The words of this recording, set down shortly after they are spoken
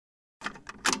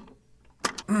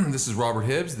This is Robert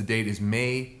Hibbs. The date is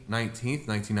May 19th,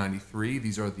 1993.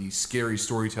 These are the Scary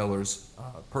Storyteller's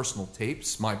personal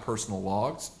tapes, my personal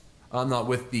logs. I'm not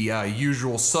with the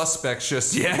usual suspects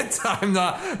just yet. I'm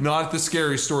not at the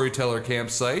Scary Storyteller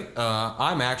campsite.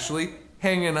 I'm actually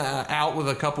hanging out with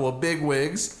a couple of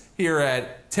bigwigs here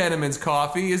at Tenements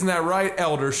Coffee. Isn't that right,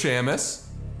 Elder Shamus?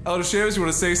 Elder Shamus, you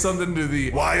want to say something to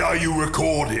the... Why are you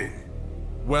recording?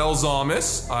 Well,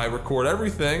 Zomus, I record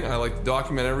everything. I like to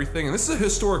document everything. And this is a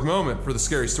historic moment for the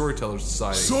Scary Storytellers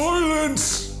Society.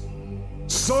 Silence!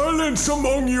 Silence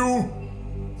among you!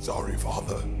 Sorry,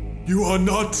 Father. You are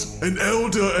not an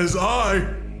elder as I.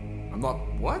 I'm not...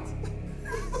 What?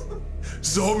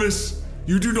 Zomus,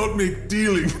 you do not make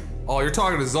dealing. Oh, you're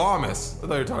talking to Zomus. I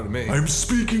thought you were talking to me. I'm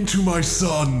speaking to my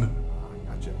son.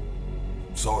 Gotcha.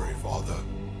 Sorry, Father.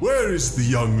 Where is the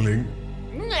youngling?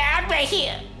 I'm right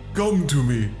here. Come to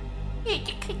me.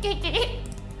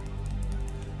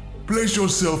 Place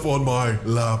yourself on my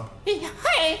lap.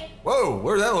 Hey. Whoa,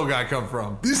 where'd that little guy come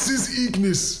from? This is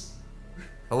Ignis.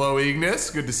 Hello, Ignis.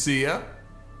 Good to see ya.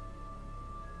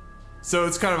 So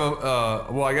it's kind of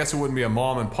a, well, I guess it wouldn't be a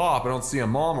mom and pop. I don't see a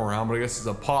mom around, but I guess it's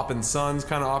a pop and sons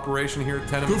kind of operation here at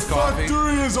Tenements Coffee. The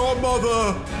factory is our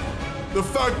mother. The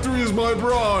factory is my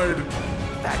bride.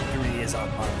 Factory is our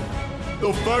mother.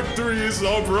 The factory is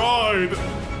our bride.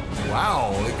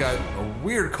 Wow, they got a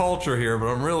weird culture here, but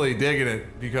I'm really digging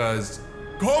it because...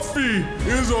 Coffee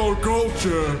is our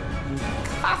culture.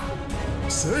 Coffee.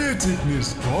 Say it,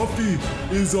 Ignis. Coffee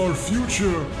is our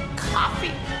future.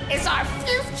 Coffee is our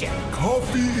future.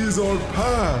 Coffee is our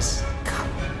past.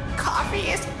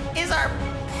 Coffee is our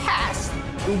past.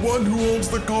 The one who owns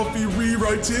the coffee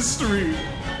rewrites history.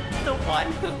 The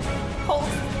one who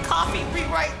holds coffee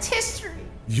rewrites history.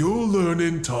 You'll learn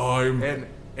in time.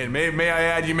 And may I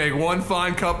add, you make one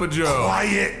fine cup of joe.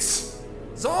 Quiet!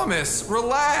 Zomus,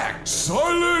 relax.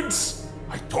 Silence!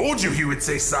 I told you he would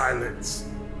say silence.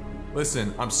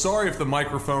 Listen, I'm sorry if the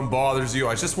microphone bothers you.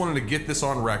 I just wanted to get this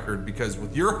on record because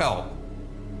with your help,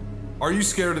 Are You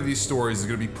Scared of These Stories is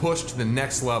going to be pushed to the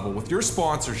next level. With your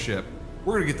sponsorship,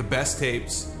 we're going to get the best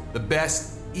tapes, the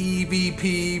best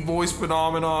EVP voice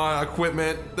phenomena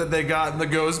equipment that they got in the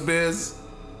ghost biz.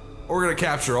 We're going to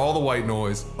capture all the white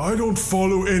noise. I don't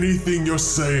follow anything you're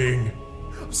saying.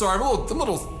 I'm sorry, I'm a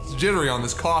little jittery on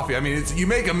this coffee. I mean, you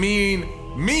make a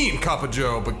mean cup of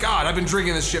joe, but God, I've been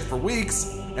drinking this shit for weeks,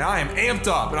 and I am amped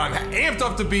up, and I'm amped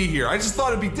up to be here. I just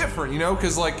thought it'd be different, you know,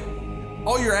 because like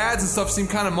all your ads and stuff seem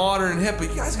kind of modern and hip, but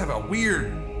you guys have a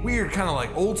weird kind of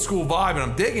like old school vibe, and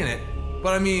I'm digging it.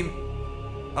 But I mean,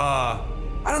 I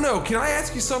don't know. Can I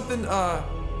ask you something, Elder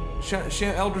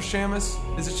Shamus?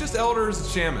 Is it just Elder or is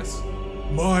it Shamus?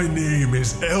 My name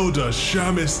is Elder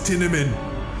Shamus Tinneman,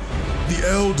 the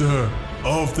Elder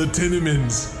of the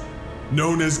Tinnemans,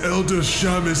 known as Elder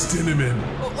Shamus Tinneman.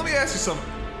 Well, let me ask you something.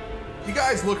 You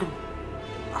guys look...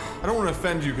 I don't want to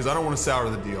offend you because I don't want to sour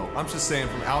the deal. I'm just saying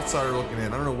from outsider looking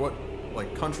in, I don't know what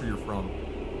like country you're from,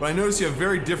 but I notice you have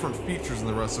very different features than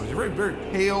the rest of us. You're very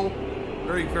pale,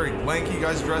 very lanky. You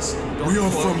guys dress in dark We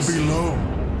are clothes. from below.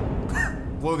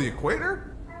 Below the equator?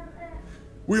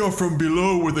 We are from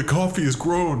below where the coffee is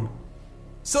grown.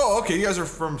 So, okay, you guys are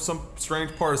from some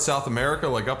strange part of South America,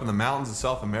 like up in the mountains of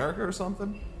South America or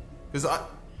something? Because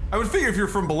I would figure if you're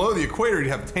from below the equator, you'd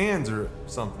have tans or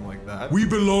something like that. We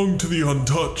belong to the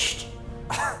untouched.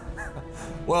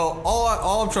 Well,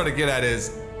 all I'm trying to get at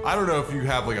is, I don't know if you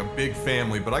have like a big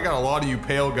family, but I got a lot of you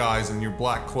pale guys in your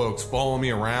black cloaks following me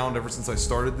around ever since I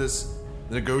started this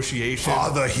negotiation.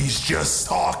 Father, he's just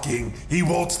talking. He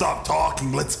won't stop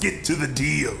talking. Let's get to the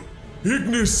deal.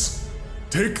 Ignis,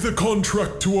 take the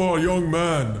contract to our young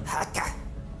man.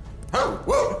 Oh,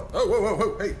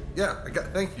 whoa, hey, yeah,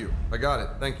 thank you. I got it,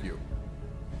 thank you.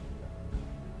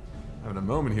 Having a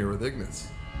moment here with Ignis.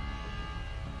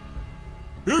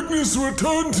 Ignis,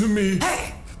 return to me.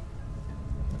 Man,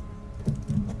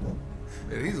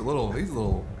 he's a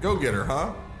little go-getter,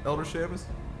 huh, Elder Shamus?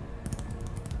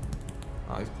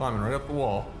 Oh, he's climbing right up the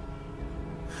wall.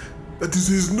 That is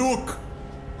his nook.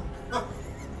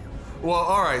 Well,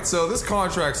 alright, so this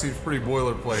contract seems pretty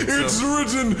boilerplate. It's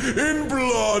written in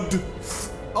blood.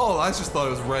 Oh, I just thought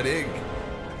it was red ink.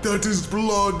 That is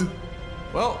blood.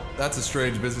 Well, that's a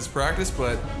strange business practice,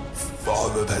 but...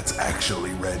 Father, that's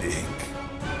actually red ink.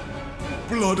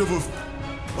 Blood of a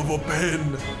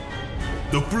pen.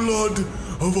 The blood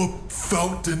of a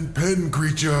fountain pen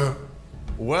creature.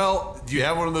 Well, do you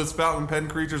have one of those fountain pen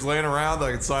creatures laying around that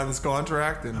I can sign this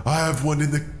contract? And I have one in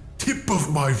the tip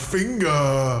of my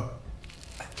finger.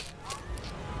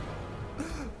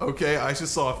 okay, I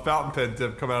just saw a fountain pen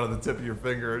tip come out of the tip of your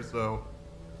finger, so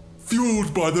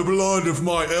fueled by the blood of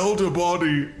my elder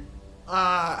body.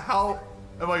 How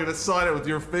am I gonna sign it with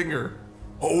your finger?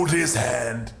 Hold his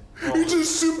hand. It's a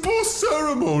simple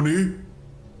ceremony.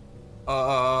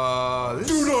 This...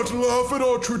 Do not laugh at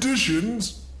our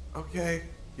traditions. Okay,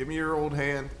 give me your old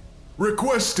hand.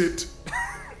 Request it.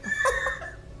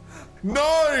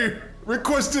 Nay,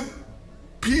 request it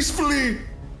peacefully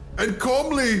and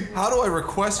calmly. How do I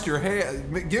request your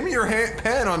hand? Give me your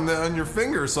pen on your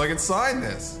finger so I can sign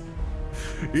this.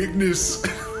 Ignis,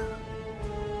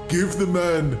 give the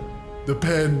man the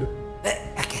pen.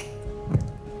 Okay.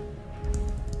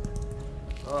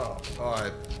 Oh,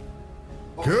 alright.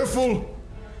 Careful.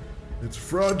 It's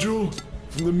fragile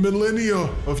from the millennia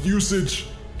of usage.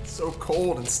 It's so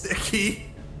cold and sticky.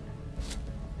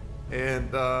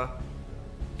 And, there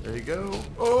you go.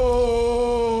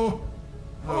 Oh,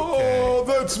 Okay. oh,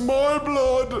 that's my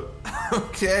blood.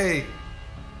 Okay.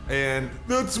 And,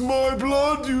 That's my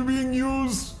blood you being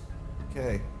used.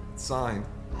 okay, signed.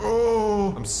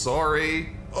 Oh, I'm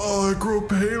sorry. oh, I grow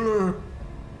paler.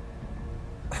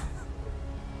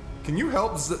 Can you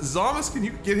help Zamas? Can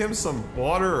you get him some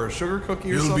water or a sugar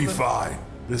cookie or He'll something? be fine.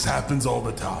 This happens all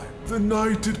the time. The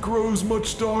night it grows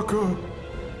much darker.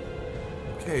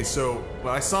 Okay, so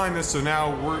well, I signed this, so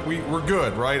now we're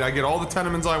good, right? I get all the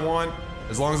tenements I want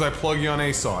as long as I plug you on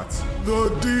ASOTs. The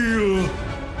deal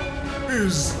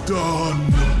is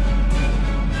done.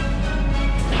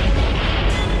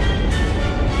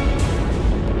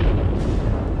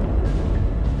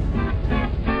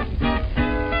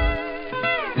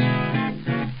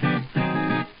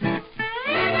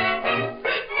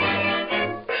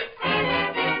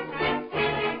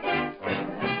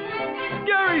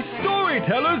 Scary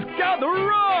storytellers, gather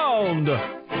round!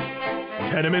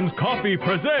 Teneman's Coffee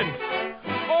presents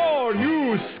Are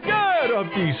You Scared of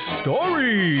These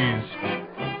Stories?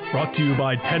 Brought to you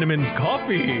by Teneman's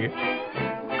Coffee.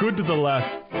 Good to the last.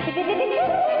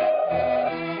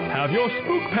 Have your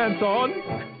spook pants on.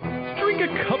 Drink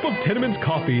a cup of Teneman's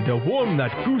Coffee to warm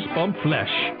that goosebump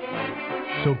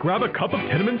flesh. So grab a cup of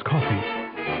Teneman's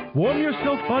Coffee, warm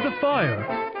yourself by the fire,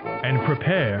 and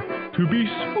prepare to be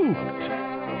spooked.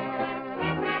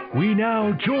 We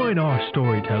now join our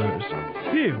storytellers,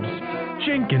 Hibbs,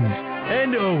 Jenkins,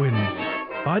 and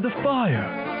Owens, by the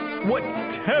fire. What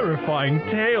terrifying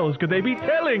tales could they be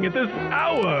telling at this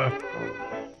hour?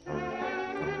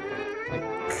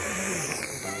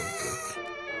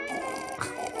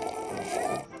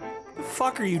 The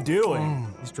fuck are you doing?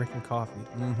 He's drinking coffee.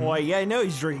 Boy, yeah, I know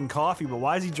he's drinking coffee, but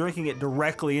why is he drinking it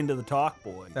directly into the talk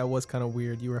boy? That was kind of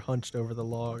weird. You were hunched over the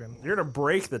log. And You're gonna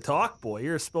break the talk boy.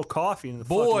 You're gonna spill coffee into the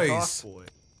Boys. fucking talk boy.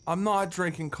 I'm not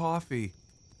drinking coffee.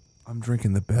 I'm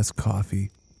drinking the best coffee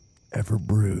ever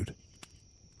brewed.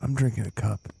 I'm drinking a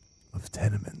cup of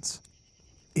Tenements.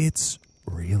 It's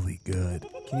really good.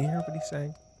 can you hear what he's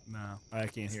saying? No, I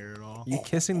can't hear it at all. You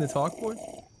kissing the talk boy?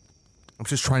 I'm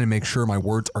just trying to make sure my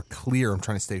words are clear. I'm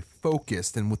trying to stay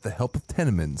focused, and with the help of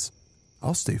Tenements,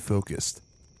 I'll stay focused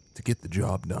to get the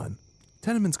job done.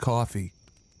 Tenements Coffee.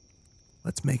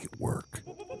 Let's make it work.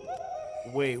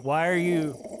 Wait, why are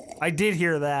you... I did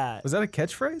hear that. Was that a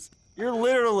catchphrase?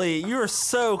 You're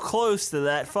so close to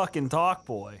that fucking talk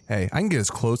boy. Hey, I can get as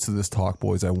close to this talk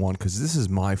boy as I want because this is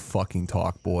my fucking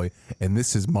talk boy, and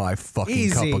this is my fucking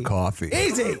Easy. cup of coffee.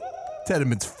 Easy!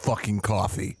 Tenements fucking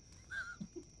coffee.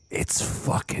 It's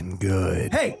fucking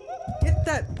good. Hey, get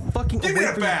that fucking Give me away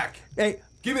that from back. Hey,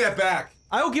 Give me that back.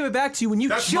 I will give it back to you when you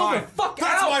chill the fuck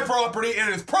That's out. my property,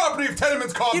 and it's property of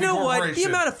Tenements Coffee You know what? Corporation. The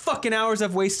amount of fucking hours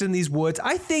I've wasted in these woods,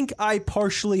 I think I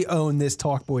partially own this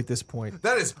talk boy at this point.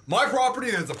 That is my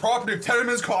property, and it's the property of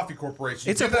Tenements Coffee Corporation.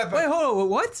 It's Give that back. wait, hold on,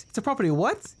 what? It's a property of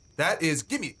what? That is,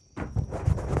 give me.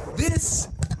 This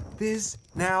is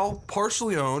now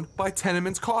partially owned by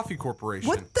Tenements Coffee Corporation.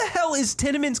 What the hell is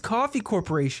Tenements Coffee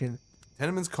Corporation?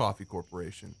 Tenements Coffee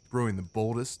Corporation, brewing the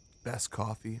boldest, best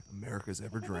coffee America's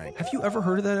ever drank. Have you ever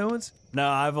heard of that, Owens? No,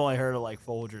 I've only heard of like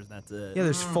Folgers and that's it. Yeah,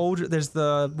 there's Folger. There's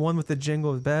the one with the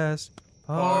jingle of best.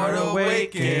 Part of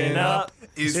waking up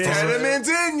is It's- Tenements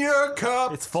in your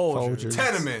cup. It's Folgers. Folgers.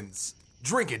 Tenements.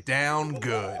 Drink it down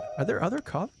good. Are there other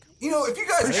coffee? You know, if you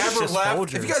guys Pretty sure ever it's just left,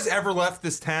 Folgers. if you guys ever left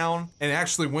this town and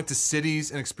actually went to cities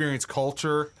and experienced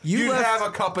culture, You you'd left- have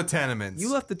a cup of Tenements.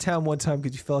 You left the town one time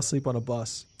because you fell asleep on a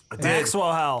bus.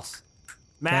 Maxwell House.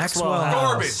 Maxwell Maxwell House. House.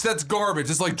 Garbage. That's garbage.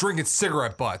 It's like drinking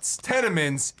cigarette butts.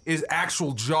 Tenements is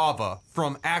actual Java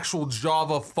from actual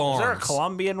Java farms. Is there a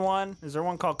Colombian one? Is there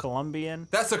one called Colombian?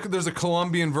 There's a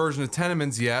Colombian version of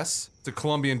Tenements, yes. It's a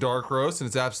Colombian dark roast, and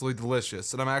it's absolutely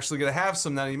delicious. And I'm actually gonna have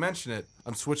some now that you mention it.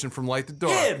 I'm switching from light to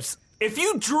dark. Hibbs! if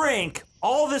you drink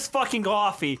all this fucking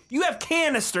coffee, you have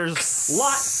canisters.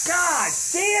 God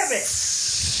damn it!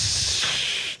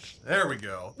 There we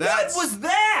go. What was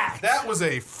that? That was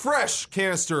a fresh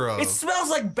canister of It smells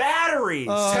like batteries.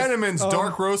 Teneman's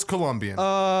Dark Roast Colombian.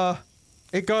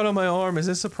 It got on my arm. Is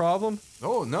this a problem?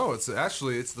 Oh no, it's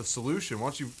the solution. Why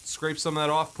don't you scrape some of that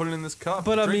off, put it in this cup?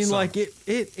 But and I drink mean, some. like it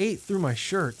ate through my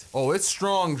shirt. Oh, it's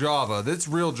strong Java. That's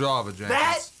real Java, Jenkins.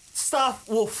 that stuff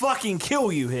will fucking kill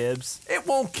you, Hibbs. It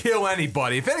won't kill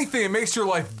anybody. If anything, it makes your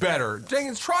life better.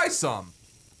 Jenkins, try some.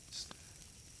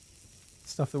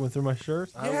 Stuff that went through my shirt.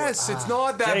 Yes, it's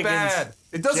not that Jenkins. bad.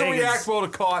 It doesn't Jenkins. react well to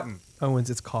cotton. Owens,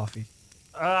 it's coffee.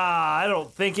 I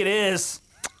don't think it is.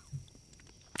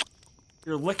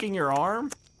 You're licking your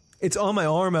arm? It's on my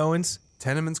arm, Owens.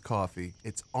 Teneman's coffee.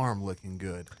 It's arm licking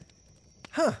good.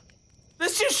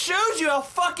 This just shows you how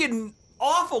fucking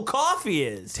awful coffee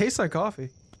is. Tastes like coffee.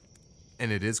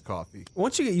 And it is coffee.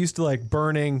 Once you get used to like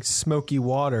burning smoky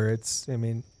water,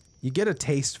 you get a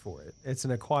taste for it. It's an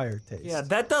acquired taste. Yeah,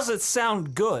 that doesn't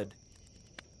sound good.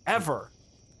 Ever.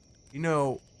 You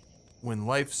know, when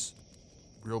life's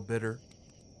real bitter,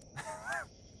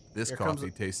 this Here coffee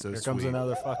comes- tastes so Here sweet. comes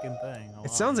another fucking thing. Hold It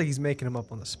on. sounds like he's making him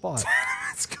up on the spot.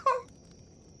 Let's go.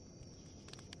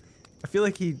 I feel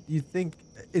like you think,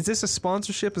 is this a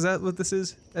sponsorship? Is that what this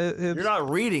is? You're not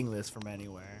reading this from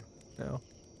anywhere. No.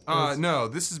 No,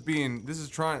 this is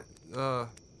trying. I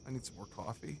need some more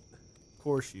coffee. Of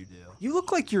course you do. You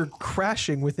look like you're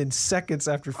crashing within seconds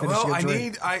after finishing Well, a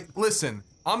drink. listen,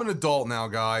 I'm an adult now,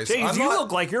 guys. James, I'm you not-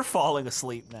 look like you're falling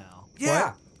asleep now.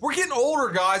 Yeah, we're getting older,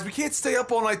 guys. We can't stay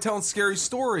up all night telling scary What are you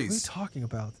stories. talking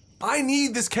about? I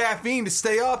need this caffeine to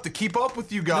stay up, to keep up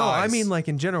with you guys. No, I mean like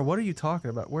in general. What are you talking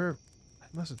about? Where? I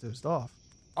must have dozed off.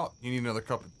 Oh, you need another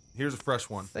cup. Here's a fresh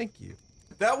one. Thank you.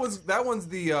 That one's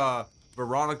the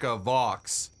Veronica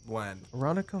Vox blend.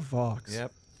 Veronica Vox.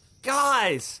 Yep.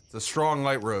 Guys, It's a strong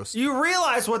light roast. you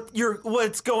realize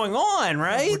what's going on, We're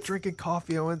right? drinking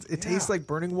coffee, Owens. It tastes like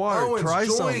burning water. Owens, Try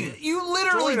join. some. You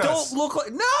literally Join don't us. look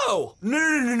like no.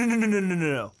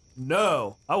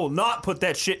 No. I will not put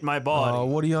that shit in my body.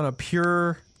 What are you on, a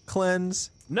pure cleanse?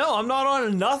 No, I'm not on a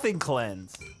nothing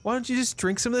cleanse. Why don't you just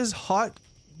drink some of this hot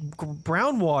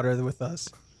brown water with us?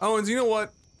 Owens, you know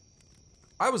what?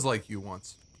 I was like you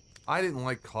once. I didn't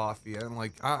like coffee.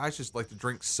 I just like to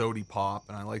drink sody pop,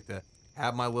 and I like to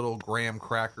have my little graham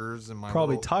crackers and my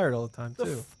Probably little- tired all the time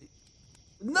too.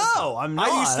 No, I'm not.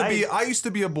 I used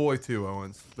to be a boy too,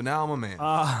 Owens, but now I'm a man.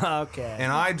 Okay.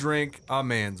 And I drink a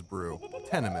man's brew.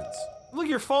 Tenements. Look,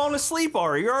 you're falling asleep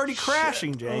already. You're already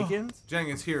crashing, Jenkins.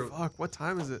 Jenkins, here. Fuck, what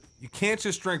time is it? You can't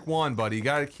just drink one, buddy. You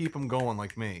gotta keep them going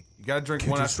like me. You gotta drink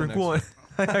one Just after drink the one. next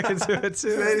I can do it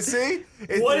too. one. See?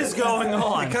 What is going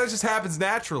on? It kind of just happens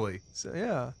naturally. So,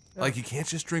 yeah. Like, you can't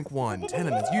just drink one.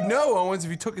 Tenements. You'd know, Owens,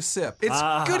 if you took a sip. It's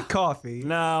good coffee.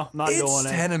 No, not It's doing it.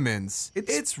 Tenements.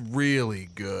 It's really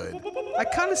good. I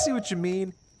kind of see what you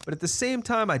mean, but at the same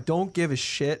time, I don't give a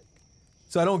shit.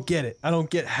 So I don't get it. I don't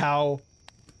get how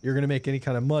you're going to make any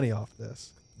kind of money off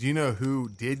this. Do you know who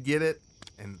did get it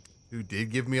and who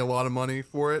did give me a lot of money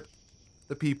for it?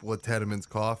 The people at Tenements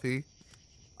Coffee.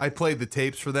 I played the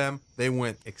tapes for them. They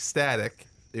went ecstatic.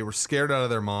 They were scared out of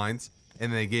their minds.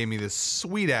 And they gave me this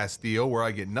sweet-ass deal where I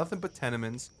get nothing but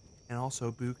Tenements and also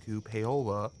Buku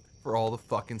Payola for all the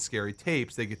fucking scary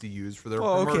tapes they get to use for their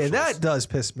Oh, commercials. okay, that does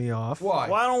piss me off. Why?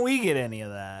 Why don't we get any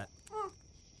of that?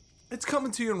 It's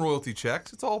coming to you in royalty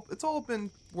checks. It's all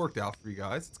been worked out for you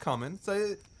guys. It's coming.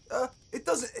 It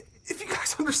doesn't. If you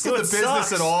guys understood the What business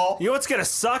sucks- at all, You know what's gonna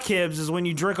suck, Hibbs, is when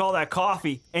you drink all that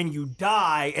coffee and you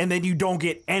die and then you don't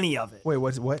get any of it. Wait,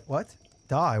 what?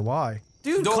 Die? Why?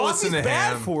 Dude, Don't coffee's listen to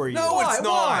bad him. for you. No, Why? it's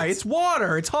not. Why? It's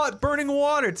water. It's hot, burning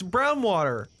water. It's brown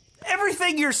water.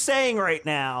 Everything you're saying right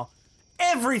now,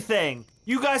 everything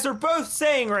you guys are both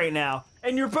saying right now,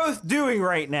 and you're both doing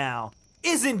right now,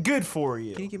 isn't good for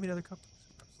you. Can you give me another cup?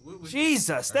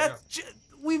 Jesus, that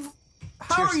we've.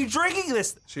 How Cheers. are you drinking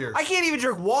this? Cheers. I can't even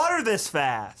drink water this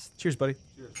fast. Cheers, buddy.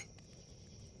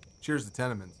 cheers to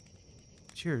Tenements.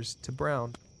 Cheers to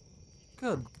brown.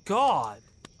 Good God.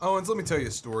 Owens, let me tell you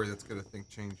a story that's gonna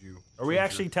change you. Are we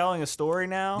actually telling a story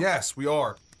now? Yes, we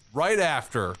are. Right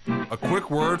after a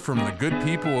quick word from the good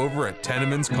people over at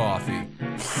Tenements Coffee.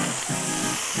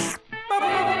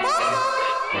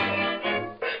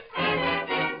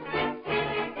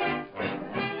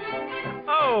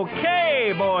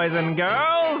 Okay, boys and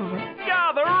girls,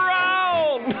 gather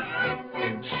round!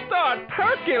 Start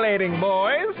percolating,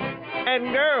 boys!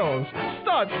 And girls,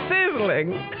 start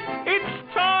sizzling!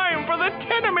 It's time for the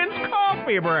Tenements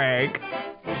coffee break!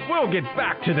 We'll get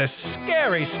back to the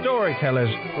scary storytellers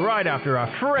right after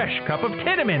a fresh cup of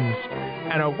Tinnemans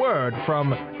and a word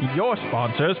from your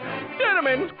sponsors,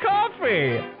 Tinnemans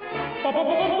Coffee.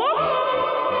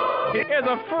 Here's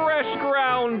a fresh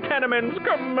ground Tinnemans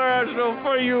commercial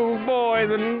for you boys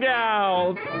and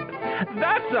gals.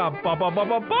 That's a bop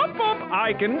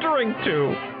I can drink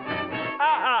to.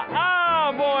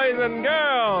 Boys and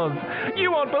girls.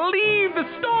 You won't believe the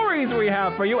stories we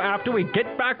have for you after we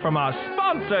get back from our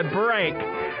sponsored break.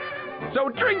 So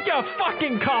drink your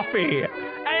fucking coffee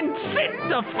and sit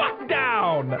the fuck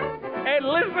down and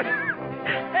listen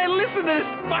to this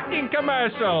fucking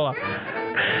commercial.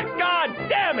 God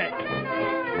damn it!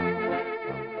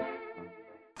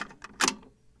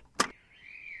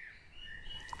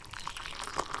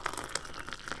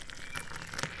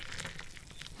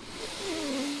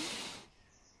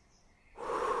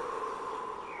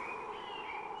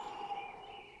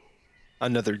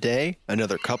 Another day,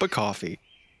 another cup of coffee.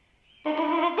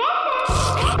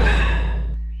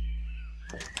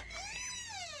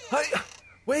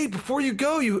 Wait, before you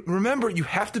go, you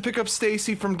have to pick up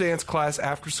Stacy from dance class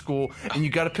after school, and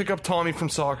you got to pick up Tommy from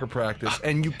soccer practice,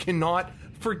 and you cannot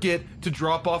forget to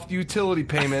drop off the utility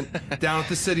payment down at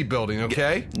the city building,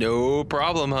 okay? No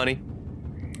problem, honey.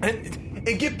 And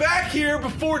get back here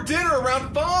before dinner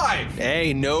around 5.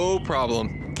 Hey, no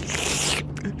problem.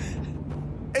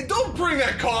 And don't bring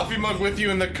that coffee mug with you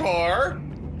in the car.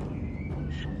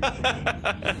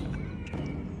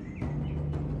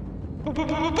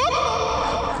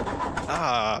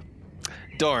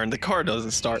 Darn, the car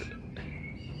doesn't start.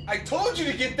 I told you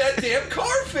to get that damn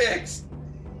car fixed.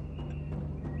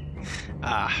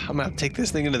 I'm gonna have to take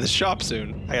this thing into the shop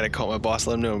soon. I gotta call my boss,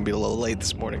 let him know I'm gonna be a little late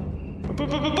this morning.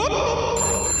 Tillman.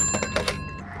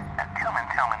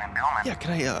 Yeah,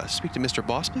 can I speak to Mr.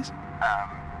 Boss, please?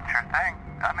 Sure thing.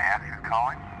 May I ask who's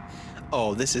calling?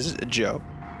 Oh, this is Joe.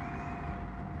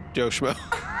 Joe Schmo.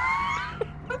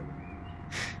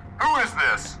 Who is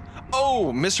this?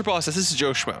 Oh, Mr. Boss, this is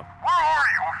Joe Schmo. Where are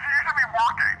you? You should be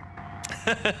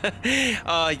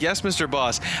working. Yes, Mr.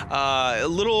 Boss. A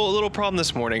little problem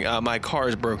this morning. My car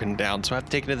is broken down, so I have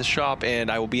to take it to the shop,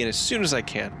 and I will be in as soon as I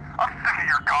can. I'm sick of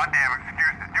your goddamn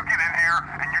excuses. You get in here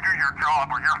and you do your job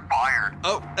or you're fired.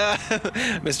 Oh,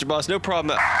 Mr. Boss, no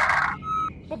problem.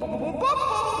 I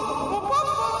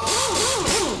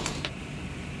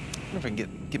wonder if I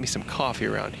can get me some coffee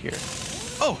around here.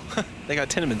 Oh, they got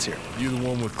Tinnemans here. You the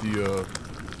one with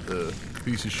the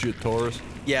piece of shit Taurus?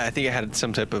 Yeah, I think I had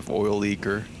some type of oil leak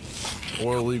or...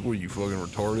 Oil leak? Were you fucking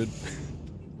retarded?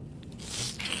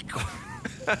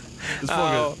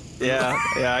 Oh, yeah,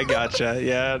 I gotcha.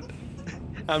 Yeah,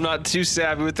 I'm not too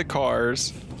savvy with the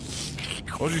cars.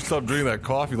 Why don't you stop drinking that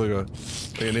coffee like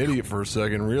an idiot for a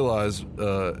second and realize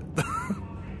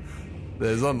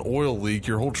there's not an oil leak,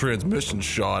 your whole transmission's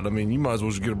shot. I mean, you might as well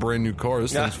just get a brand new car.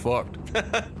 This thing's fucked.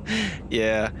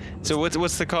 Yeah. So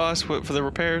what's the cost for the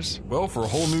repairs? Well, for a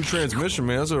whole new transmission,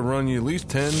 man, that's gonna run you at least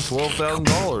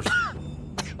 $10,000-$12,000.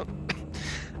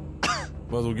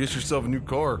 Might as well get yourself a new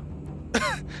car.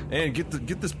 And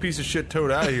get this piece of shit towed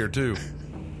out of here too.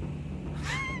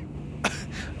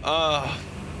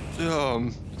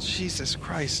 Jesus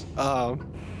Christ.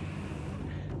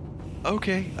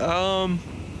 Okay.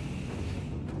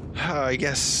 I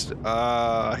guess,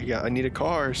 I need a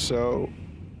car, so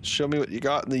show me what you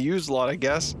got in the used lot, I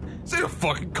guess. Is it a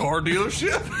fucking car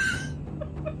dealership?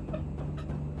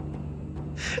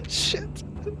 Shit.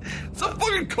 It's a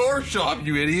fucking car shop,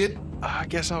 you idiot. I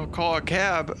guess I'll call a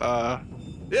cab.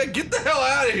 Yeah, get the hell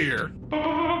out of here.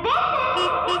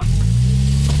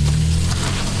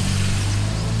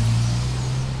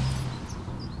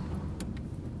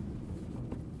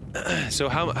 So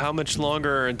how much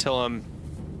longer until I'm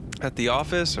at the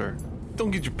office, or?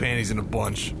 Don't get your panties in a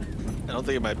bunch. I don't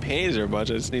think my panties are a bunch.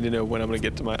 I just need to know when I'm gonna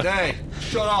get to my... Hey,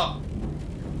 shut up.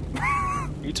 Are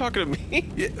you talking to me?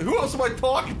 Yeah, who else am I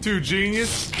talking to,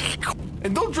 genius?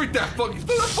 And don't drink that fucking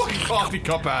coffee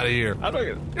cup out of here.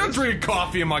 You're not drinking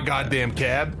coffee in my goddamn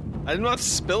cab. I'm not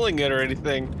spilling it or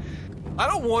anything. I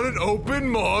don't want an open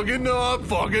mug in the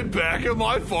fucking back of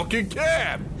my fucking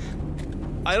cab.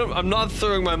 I'm not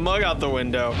throwing my mug out the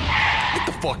window. Get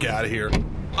the fuck out of here.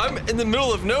 I'm in the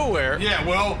middle of nowhere. Yeah,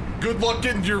 well, good luck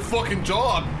getting to your fucking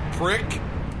job, prick.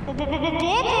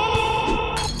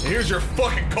 Here's your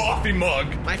fucking coffee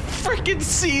mug. My freaking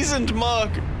seasoned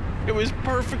mug. It was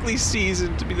perfectly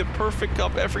seasoned to be the perfect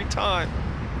cup every time.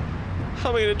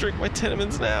 How am I gonna drink my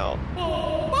Tinnemans now?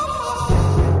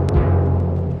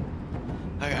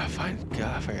 I gotta find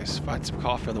some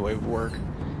coffee on the way to work.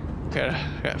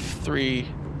 I got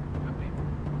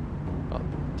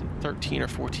 13 or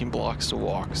 14 blocks to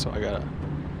walk, so I gotta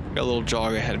Got a little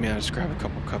jog ahead of me. I just grab a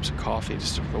couple cups of coffee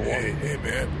just to walk. Hey,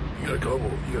 man, you got a couple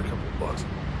bucks.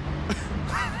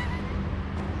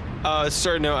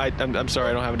 Sir, no, I'm sorry,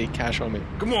 I don't have any cash on me.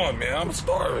 Come on, man, I'm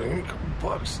starving. A couple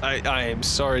bucks. I am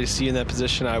sorry to see you in that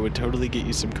position. I would totally get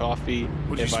you some coffee.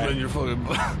 Would you spend your fucking...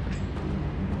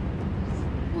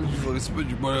 Would you fucking spend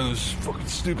your money on those fucking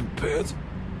stupid pants?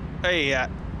 Hey,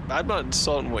 I'm not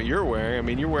insulting what you're wearing. I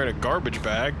mean, you're wearing a garbage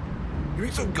bag. Give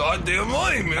me some goddamn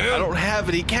money, man. I don't have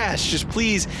any cash. Just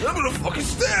please. I'm gonna fucking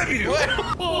stab you.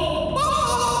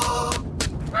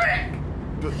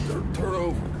 Turn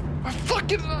over. I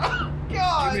fucking...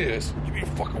 God. Give me this. Give me your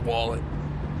fucking wallet.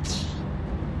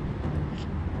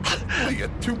 You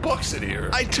got $2 in here.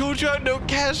 I told you I had no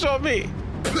cash on me.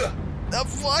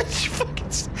 Why'd you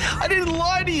fucking... I didn't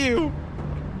lie to you.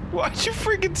 Why'd you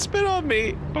freaking spit on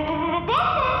me?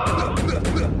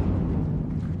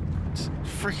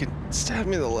 Freaking stabbed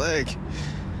me in the leg.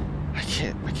 I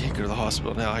can't go to the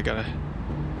hospital now. I gotta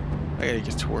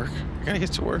get to work.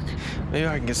 Maybe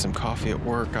I can get some coffee at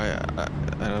work. I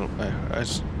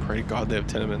just pray to God they have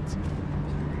Tenements.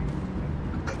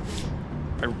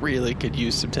 I really could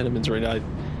use some Tenements right now.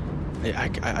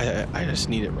 I just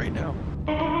need it right now.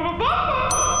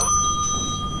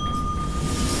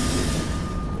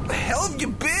 Where the hell have you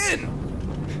been?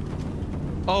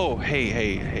 Oh,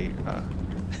 hey,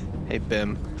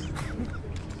 Bim.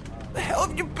 The hell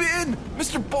have you been?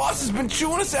 Mr. Boss has been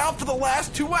chewing us out for the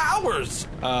last 2 hours.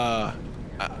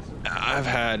 I've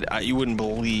had, you wouldn't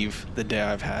believe the day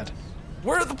I've had.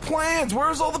 Where are the plans?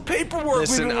 Where's all the paperwork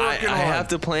Listen, we've been working on? I have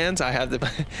the plans. I have the,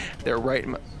 they're right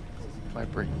in my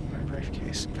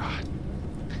briefcase. God.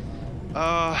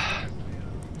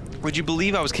 Would you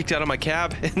believe I was kicked out of my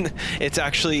cab? It's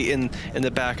actually in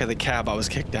the back of the cab I was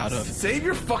kicked out of. Save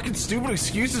your fucking stupid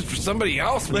excuses for somebody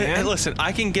else, man. Hey, listen,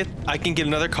 I can get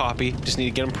another copy. Just need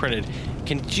to get them printed.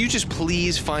 Can you just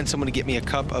please find someone to get me a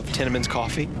cup of Tinneman's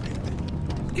coffee?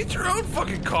 Get your own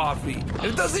fucking coffee. And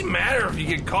it doesn't matter if you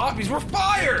get coffees. We're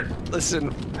fired. Listen,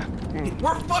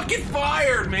 we're fucking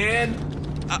fired, man.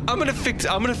 I'm gonna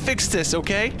fix this,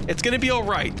 okay? It's gonna be all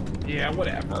right. Yeah,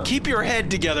 whatever. Keep your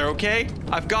head together, okay?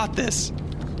 I've got this.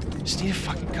 Just need a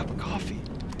fucking cup of coffee.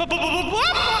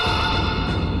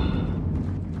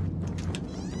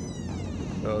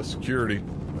 Security.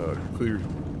 Clear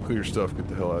your stuff. Get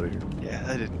the hell out of here. Yeah,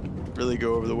 that didn't really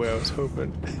go over the way I was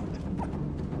hoping.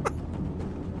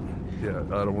 Yeah,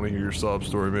 I don't want to hear your sob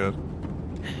story, man.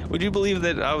 Would you believe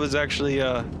that I was actually,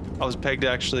 I was pegged to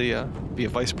actually be a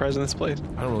vice president of this place?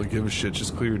 I don't really give a shit.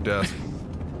 Just clear your desk.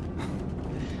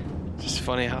 Just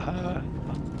funny how I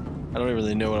don't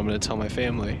really know what I'm going to tell my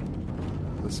family.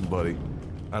 Listen, buddy,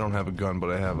 I don't have a gun,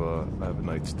 but I have a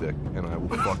nightstick, and I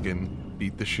will fucking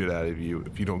beat the shit out of you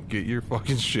if you don't get your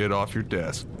fucking shit off your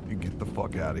desk and get the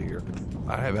fuck out of here.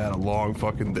 I have had a long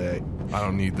fucking day. I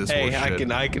don't need this more shit.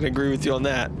 Hey, I can agree with you on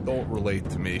that. Don't relate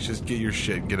to me. Just get your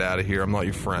shit and get out of here. I'm not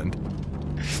your friend.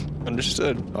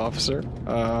 Understood, officer.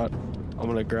 I'm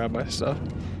gonna grab my stuff.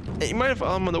 Hey, you mind if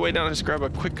I'm on the way down and just grab a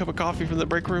quick cup of coffee from the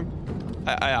break room?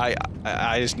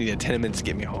 I just need a 10 minutes to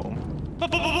get me home.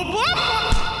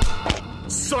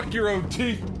 Suck your own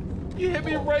teeth. You hit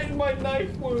me right in my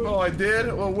knife wound. Oh, I did?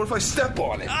 Well, what if I step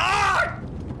on it? Ah!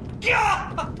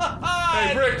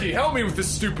 Hey, Ricky, help me with this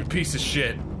stupid piece of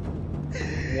shit.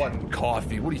 One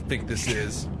coffee. What do you think this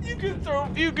is? You can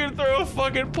throw a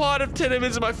fucking pot of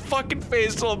Tenements in my fucking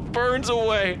face till it burns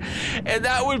away. And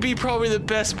that would be probably the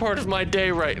best part of my day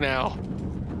right now.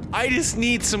 I just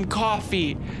need some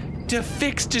coffee to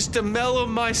fix, just to mellow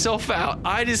myself out.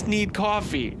 I just need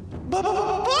coffee.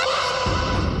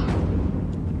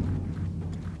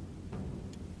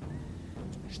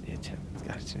 Just need a 10 minutes.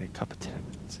 Gotta need a cup of 10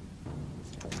 minutes.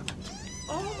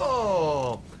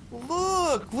 Oh,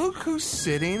 look who's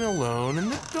sitting alone in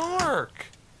the dark.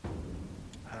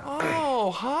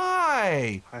 Oh,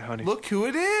 hi. Hi, honey. Look who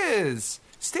it is.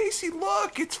 Stacy,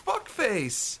 look, it's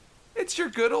Fuckface. It's your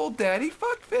good old daddy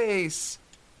Fuckface.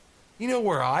 You know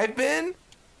where I've been?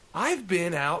 I've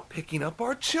been out picking up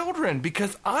our children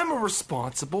because I'm a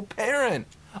responsible parent.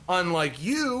 Unlike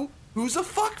you, who's a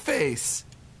fuckface.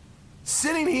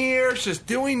 Sitting here, just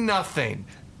doing nothing.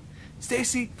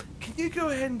 Stacy, can you go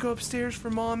ahead and go upstairs for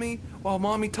Mommy while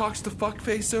Mommy talks to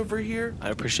Fuckface over here?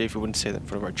 I'd appreciate if you wouldn't say that in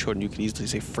front of our children. You could easily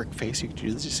say frick face. You could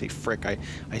easily say frick. I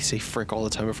say frick all the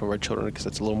time in front of our children because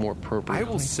that's a little more appropriate. I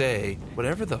will say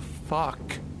whatever the fuck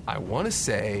I want to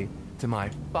say to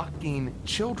my fucking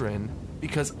children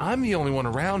because I'm the only one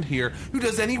around here who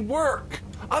does any work.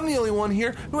 I'm the only one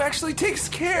here who actually takes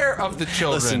care of the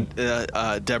children.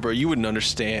 Listen, Deborah, you wouldn't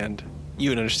understand. You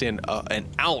wouldn't understand an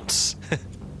ounce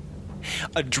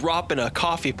a drop in a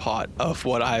coffee pot of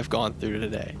what I've gone through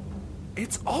today.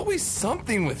 It's always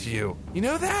something with you. You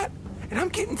know that? And I'm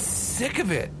getting sick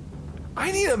of it.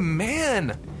 I need a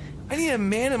man. I need a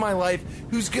man in my life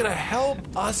who's gonna help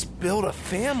us build a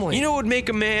family. You know what would make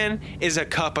a man is a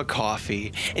cup of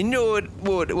coffee. And you know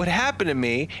what happened to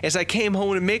me is I came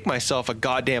home to make myself a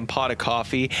goddamn pot of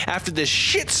coffee after this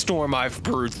shitstorm I've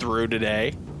brewed through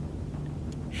today.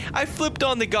 I flipped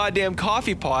on the goddamn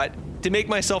coffee pot to make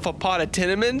myself a pot of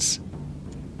Tinnemans,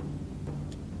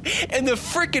 and the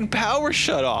frickin' power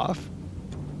shut off.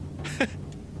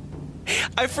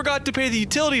 I forgot to pay the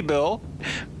utility bill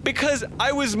because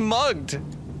I was mugged,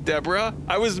 Deborah.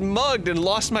 I was mugged and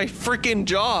lost my frickin'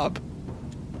 job.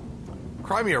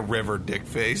 Cry me a river,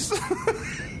 dickface.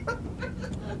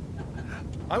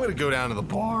 I'm gonna go down to the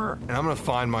bar and I'm gonna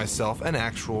find myself an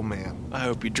actual man. I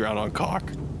hope you drown on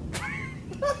cock.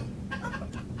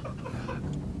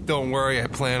 Don't worry, I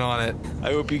plan on it.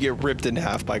 I hope you get ripped in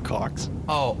half by cocks.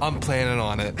 Oh, I'm planning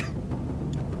on it.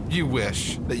 You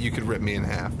wish that you could rip me in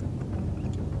half.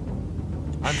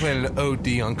 I'm planning to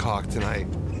OD on cock tonight.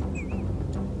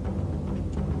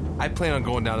 I plan on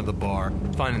going down to the bar,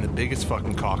 finding the biggest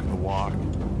fucking cock in the walk,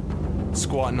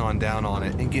 squatting on down on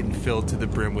it, and getting filled to the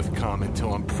brim with cum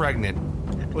until I'm pregnant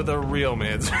with a real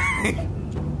man's.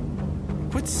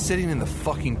 Quit sitting in the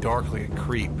fucking dark like a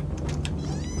creep.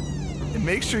 And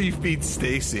make sure you feed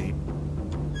Stacy.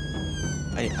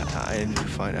 I need to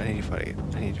find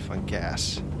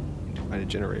gas. I need to find a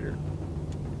generator.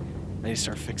 I need to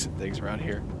start fixing things around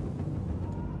here.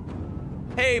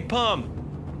 Hey,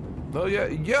 Pum. Oh yeah.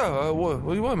 What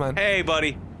do you want, man? Hey,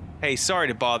 buddy. Hey, sorry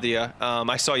to bother you.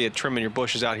 I saw you trimming your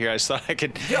bushes out here. I just thought I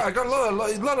could. Yeah, I got a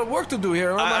lot of work to do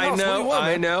here around my house. Know. What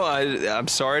do you want, man? I'm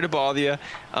sorry to bother you.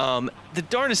 The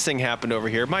darndest thing happened over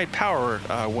here. My power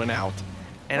went out.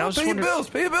 And I was pay your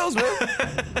bills, man.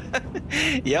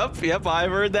 Yep,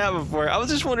 I've heard that before. I was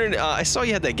just wondering, I saw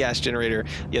you had that gas generator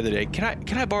the other day.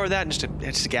 Can I borrow that and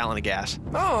just a gallon of gas?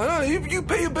 No, you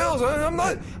pay your bills. I'm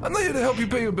not here to help you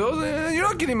pay your bills. You're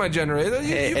not getting my generator.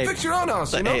 You fix your own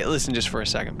house, you know? Hey, listen just for a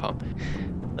second, Pump.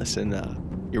 Listen,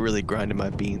 you're really grinding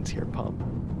my beans here, Pump.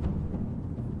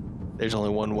 There's only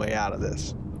one way out of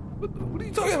this. What are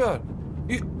you talking about?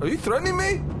 Are you threatening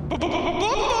me?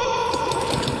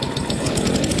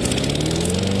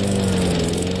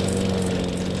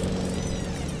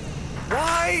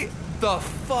 Why the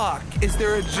fuck is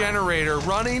there a generator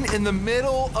running in the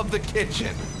middle of the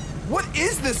kitchen? What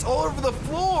is this all over the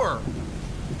floor?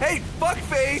 Hey,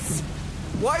 fuckface!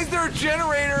 Why is there a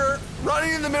generator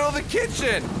running in the middle of the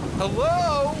kitchen?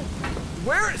 Hello?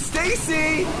 Where,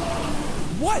 Stacy?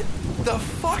 What the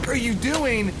fuck are you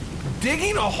doing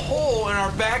digging a hole in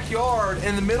our backyard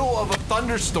in the middle of a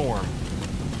thunderstorm?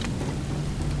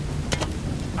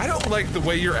 I don't like the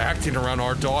way you're acting around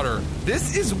our daughter.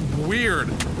 This is weird.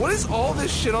 What is all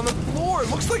this shit on the floor? It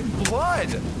looks like blood.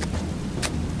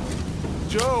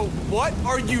 Joe, what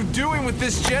are you doing with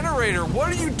this generator?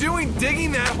 What are you doing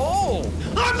digging that hole?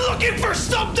 I'm looking for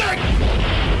something!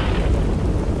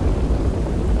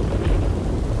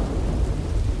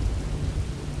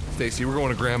 Stacy, we're going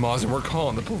to Grandma's and we're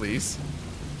calling the police.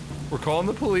 We're calling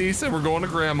the police and we're going to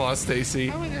Grandma's,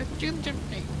 Stacy.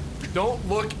 Don't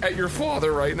look at your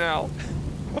father right now.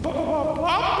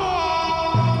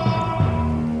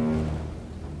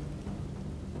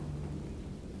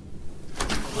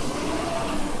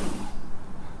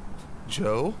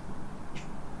 Joe,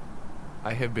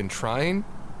 I have been trying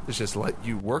to just let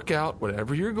you work out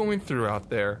whatever you're going through out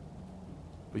there.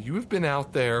 But you have been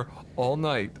out there all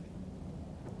night.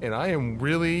 And I am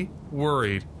really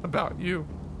worried about you.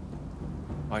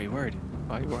 Why are you worried?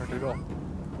 Why are you worried at all?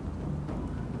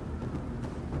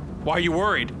 Why are you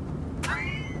worried?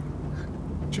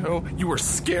 Joe, you are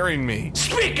scaring me.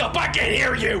 Speak up, I can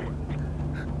hear you!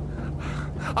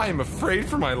 I am afraid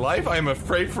for my life. I am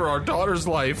afraid for our daughter's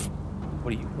life.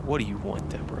 What do you want,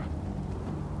 Deborah?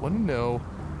 Want to know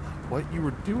what you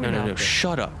were doing out No, there.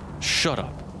 shut up.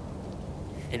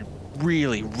 And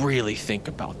really, really think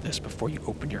about this before you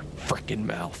open your frickin'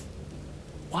 mouth.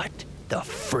 What the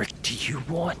frick do you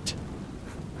want?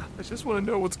 I just want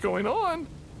to know what's going on.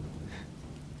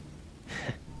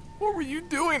 What were you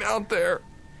doing out there?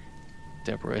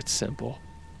 Deborah, it's simple.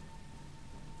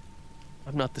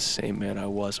 I'm not the same man I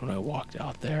was when I walked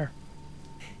out there.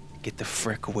 Get the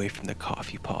frick away from the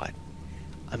coffee pot.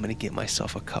 I'm gonna get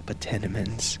myself a cup of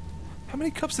Tinnemans. How many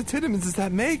cups of Tinnemans does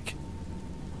that make?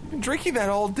 I've been drinking that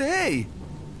all day.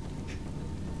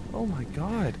 Oh my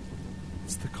God.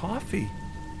 It's the coffee.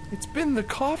 It's been the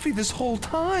coffee this whole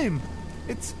time.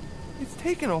 It's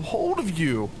taken a hold of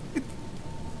you. It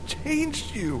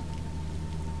changed you.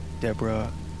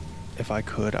 Deborah, if I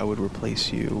could, I would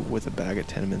replace you with a bag of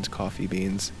Tenemans coffee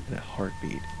beans in a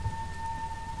heartbeat.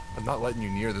 I'm not letting you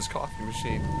near this coffee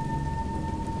machine.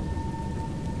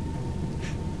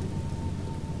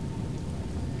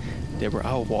 Deborah,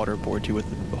 I'll waterboard you with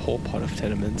a whole pot of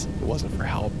Tenemans if it wasn't for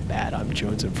how bad I'm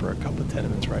jonesing for a cup of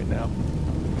Tenemans right now.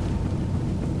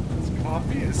 This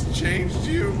coffee has changed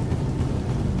you.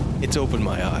 It's opened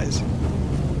my eyes.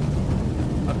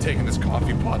 I'm taking this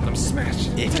coffee pot and I'm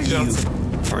smashing it. If you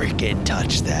freaking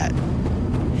touch that,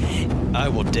 I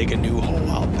will dig a new hole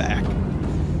out back.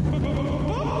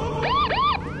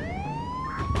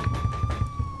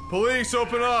 Police,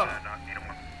 open up!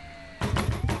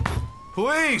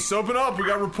 Police, open up! We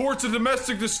got reports of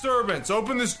domestic disturbance.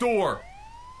 Open this door.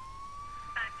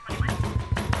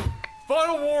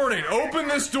 Final warning, open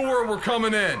this door, we're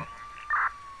coming in.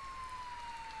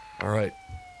 All right.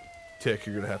 Tick,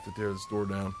 you're gonna have to tear this door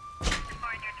down.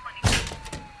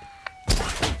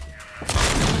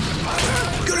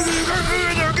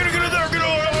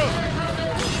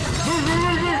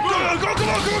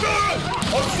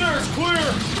 Upstairs, clear!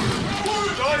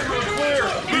 Dining room, clear!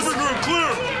 Living room,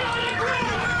 clear!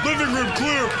 Living room,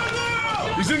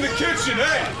 clear! He's in the kitchen,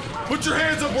 hey! Put your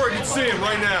hands up where I can see him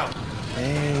right now!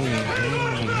 Hey,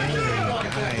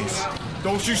 guys.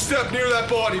 Don't you step near that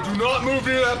body! Do not move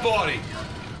near that body!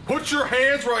 Put your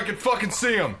hands where I can fucking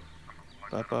see him!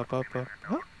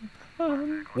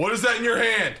 What is that in your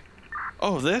hand?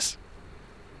 Oh, this?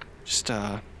 Just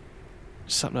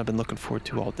something I've been looking forward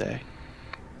to all day.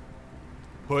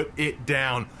 Put it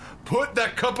down. Put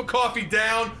that cup of coffee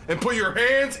down and put your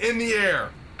hands in the air.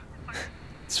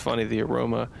 It's funny, the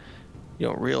aroma, you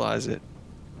don't realize it.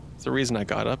 It's the reason I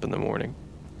got up in the morning.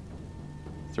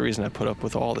 It's the reason I put up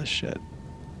with all this shit.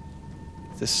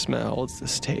 It's this smell, it's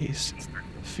this taste, it's the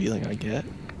feeling I get.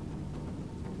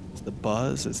 It's the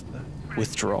buzz, it's the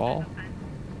withdrawal.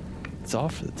 It's all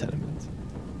for the Tenemans.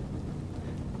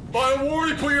 Final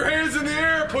warning, put your hands in the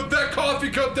air. Put that coffee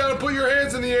cup down and put your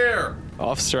hands in the air.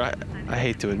 Officer, I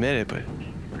hate to admit it, but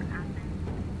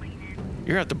you're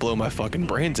gonna have to blow my fucking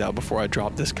brains out before I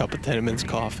drop this cup of Tenemans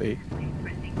coffee.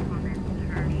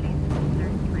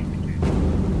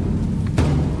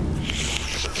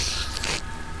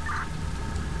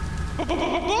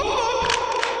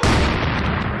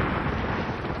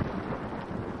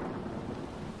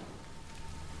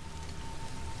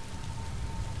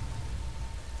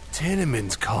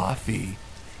 Tenemans coffee.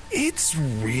 It's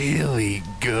really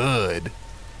good.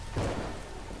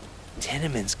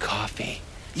 Tenemans coffee.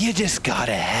 You just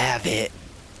gotta have it.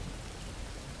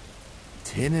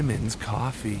 Tenemans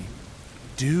coffee.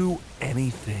 Do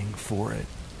anything for it.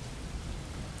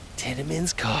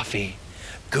 Tenemans coffee.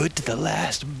 Good to the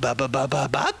last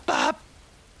ba-ba-ba-ba-ba-ba.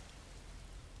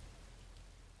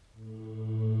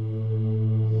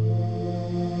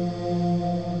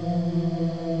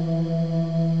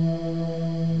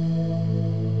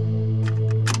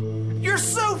 You're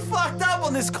so fucked up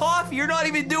on this coffee. You're not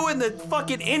even doing the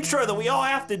fucking intro that we all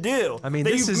have to do. I mean,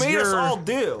 that this you've is made us your all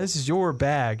do. This is your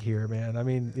bag here, man. I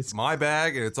mean, it's My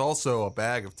bag, and it's also a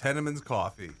bag of Tenemans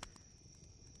coffee.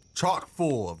 Chock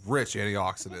full of rich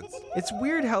antioxidants. it's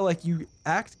weird how like you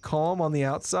act calm on the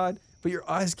outside, but your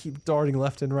eyes keep darting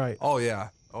left and right. Oh yeah.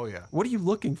 Oh yeah. What are you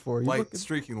looking for? Light,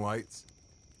 streaking lights.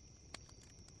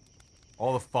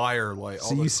 All the fire light. So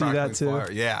all the you see that crackling too?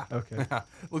 Fire. Yeah. Okay.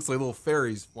 Looks like little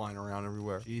fairies flying around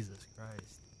everywhere. Jesus Christ.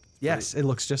 Yes, it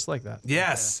looks just like that.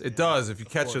 Yes, it does. If you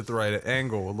catch it at the right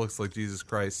angle, it looks like Jesus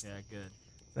Christ. Yeah,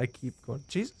 good. I keep going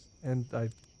Jesus, and I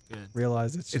Good.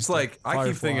 realize it's just It's like a I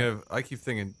keep firefly.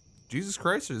 thinking Jesus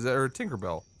Christ, or is that or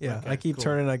Tinkerbell? Yeah, Okay, I keep cool.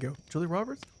 turning. I go Julie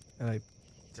Roberts, and I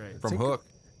Great. From Tinker- Hook.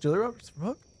 Julie Roberts from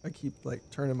Hook. I keep like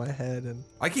turning my head, and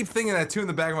I keep thinking that too in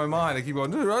the back of my mind. I keep going,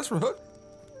 dude, that's from Hook.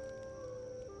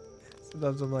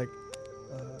 sometimes I'm like,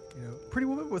 pretty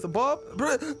woman with a bob.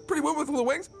 Pretty woman with little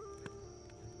wings.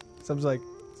 Sometimes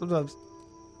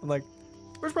I'm like,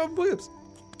 where's Robin Williams?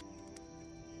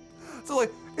 So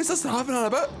like, is this hopping on a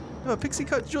boat? No, Pixie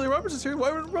Cut. Julie Roberts is here.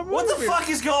 Why would Robin What Williams the be fuck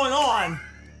is going on?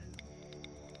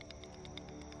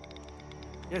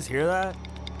 You guys hear that?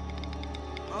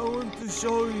 I want to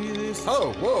show you this.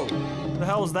 Oh, whoa. Who the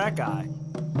hell was that guy?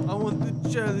 I want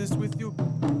to share this with you.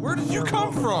 Where did you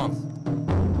come from?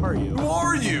 Who are you? Who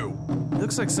are you? It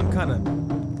looks like some kind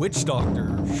of witch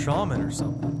doctor or shaman or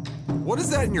something. What is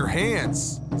that in your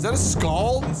hands? Is that a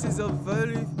skull? This is a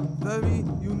very, very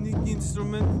unique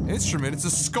instrument. Instrument? It's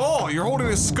a skull. You're holding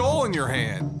a skull in your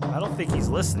hand. I don't think he's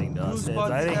listening to us. Used Hibbs. by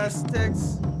I the think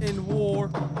Aztecs in war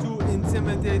to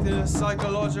intimidate the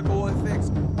psychological effects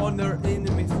on their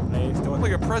enemies. He's doing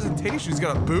like a presentation. He's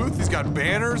got a booth. He's got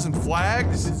banners and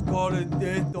flags. This is called a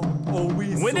death of a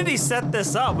weasel. When did he set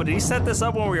this up? Did he set this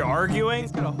up when we were arguing?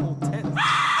 He's got a whole tent.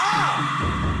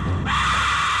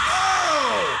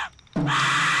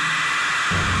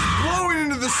 Blowing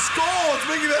into the skull. It's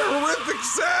making that horrific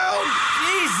sound.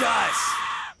 Jesus!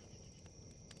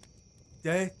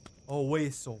 Death of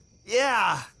weasel.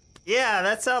 Yeah,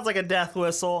 that sounds like a death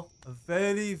whistle. A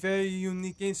very, very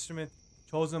unique instrument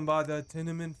chosen by the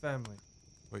Tenement family.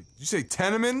 Wait, did you say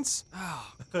Tenemans?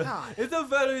 It's a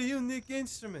very unique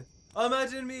instrument.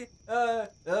 Imagine me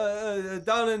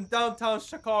down in downtown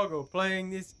Chicago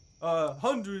playing this,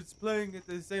 hundreds playing at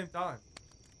the same time.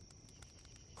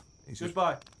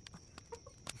 Goodbye.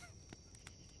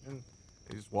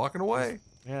 He's walking away.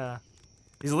 Yeah.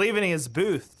 He's leaving his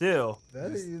booth, too.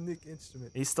 Very unique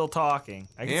instrument. He's still talking.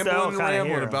 I can Ambling still and kind of hear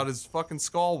rambling him. about his fucking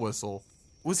skull whistle.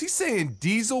 Was he saying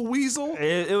diesel weasel?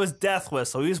 It was death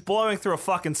whistle. He was blowing through a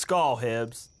fucking skull,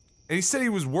 Hibbs. And he said he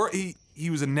was he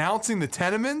was announcing the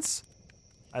Tenements?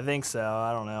 I think so.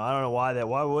 I don't know. I don't know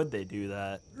why would they do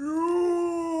that?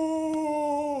 You,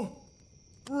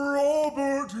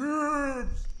 Robert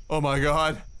Hibbs. Oh my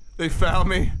God, they found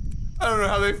me. I don't know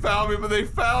how they found me, but they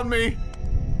found me.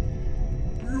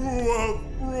 You have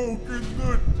broken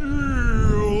the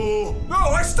deal. No,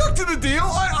 I stuck to the deal.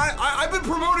 I've been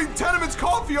promoting Tenements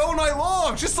Coffee all night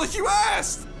long, just like you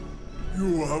asked.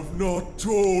 You have not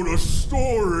told a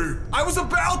story. I was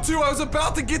about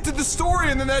to get to the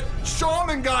story, and then that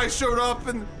shaman guy showed up,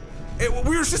 and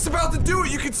we were just about to do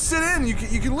it. You can sit in, you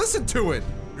can listen to it.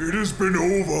 It has been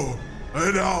over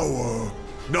an hour.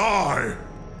 Nigh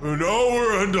an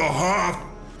hour and a half.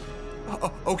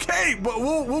 Okay, but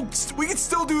we can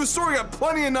still do the story. Got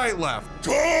plenty of night left.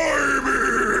 Time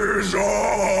is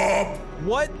up.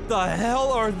 What the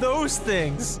hell are those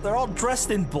things? They're all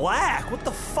dressed in black. What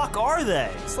the fuck are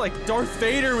they? It's like Darth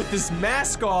Vader with his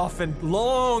mask off and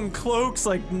long cloaks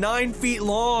like 9 feet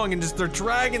long, and just they're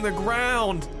dragging the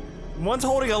ground. One's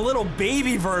holding a little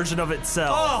baby version of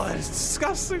itself. Oh, it's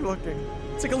disgusting looking.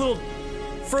 It's like a little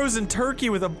frozen turkey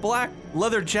with a black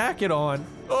leather jacket on.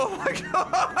 Oh my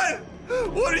God!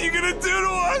 What are you gonna do to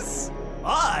us?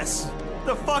 Us?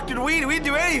 The fuck did we do? We didn't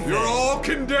do anything. You're all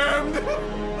condemned.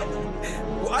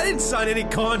 Well, I didn't sign any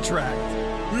contract.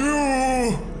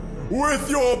 You, with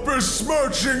your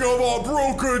besmirching of our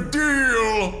broker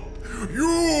deal,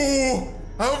 you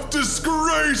have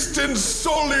disgraced and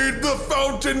sullied the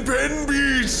fountain pen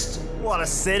beast. A lot of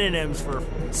synonyms for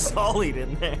sullied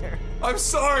in there. I'm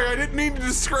sorry, I didn't mean to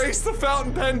disgrace the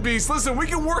fountain pen beast. Listen, we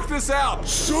can work this out.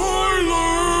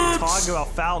 Silence! Talking about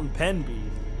fountain pen beast.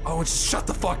 Oh, just shut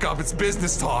the fuck up. It's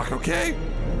business talk, okay?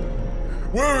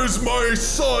 Where's my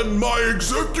son, my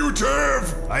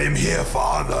executive? I am here,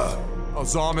 father. Oh,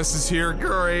 Zomus is here.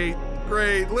 Great.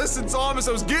 Listen, Zomus,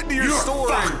 I was getting to your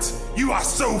story. You're fucked. You are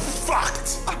so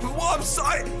fucked. I'm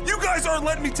sorry. You guys aren't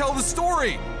letting me tell the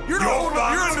story. You're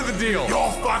under the deal.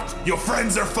 You're fucked. Your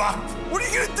friends are fucked. What are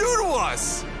you gonna do to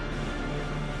us?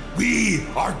 We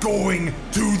are going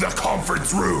to the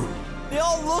conference room. They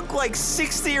all look like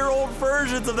 60-year-old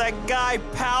versions of that guy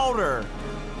Powder.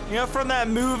 You know, from that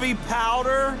movie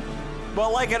Powder?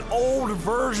 But like an old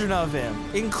version of him,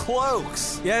 in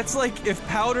cloaks. Yeah, it's like if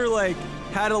Powder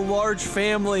had a large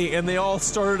family and they all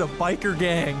started a biker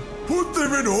gang. Put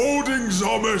them in holding,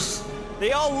 Zomus.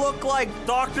 They all look like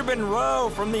Dr. Monroe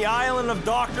from the island of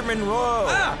Dr. Monroe.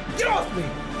 Ah! Get off me!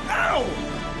 Ow!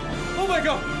 Oh my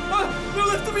God! Ah, they're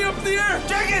lifting me up in the air!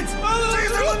 Jenkins! Oh,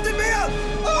 Jenkins, they're lifting me up!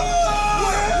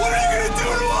 Oh! What are you gonna do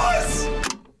to us?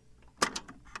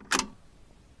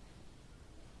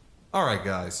 All right,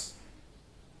 guys.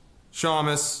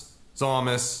 Shamus,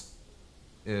 Zomus,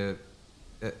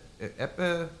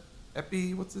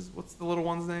 Epi, what's the little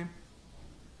one's name?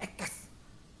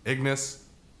 Ignis.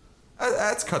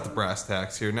 Let's cut the brass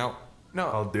tacks here. Now,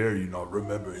 how dare you not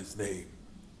remember his name?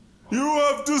 You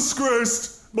have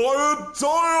disgraced my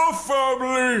entire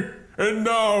family, and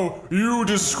now you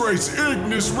disgrace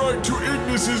Ignis right to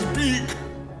Ignis's beak.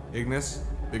 Ignis,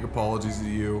 big apologies to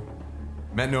you.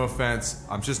 Meant no offense.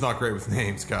 I'm just not great with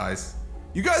names, guys.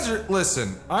 You guys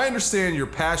listen, I understand you're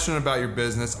passionate about your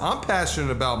business. I'm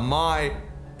passionate about my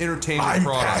entertainment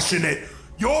product. I'm passionate.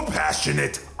 You're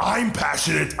passionate. I'm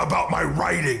passionate about my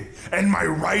writing. And my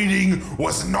writing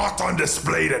was not on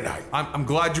display tonight. I'm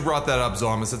glad you brought that up,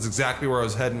 Zomus. That's exactly where I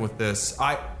was heading with this.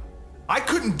 I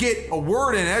couldn't get a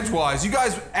word in edgewise. You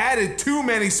guys added too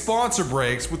many sponsor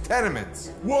breaks with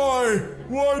Tenements. Why?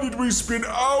 Why did we spend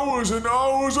hours and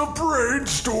hours of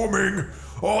brainstorming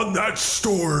on that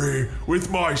story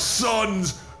with my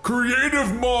son's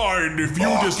creative mind if you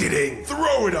Marketing. just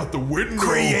throw it out the window?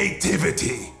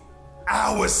 Creativity.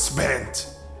 Hours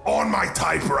spent on my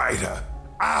typewriter.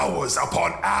 Hours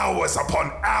upon hours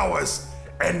upon hours.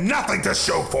 And nothing to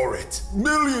show for it.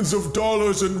 Millions of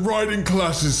dollars in writing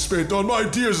classes spent on my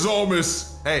dear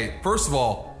Zalmus. Hey, first of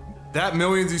all, that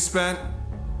millions you spent,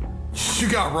 you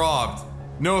got robbed.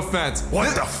 No offense.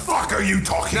 What the fuck are you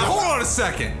talking Now about? hold on a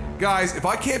second. Guys, if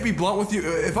I can't be blunt with you,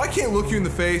 if I can't look you in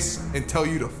the face and tell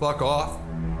you to fuck off,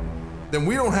 then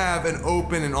we don't have an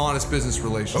open and honest business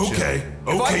relationship. Okay,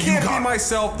 If I you can't got be it.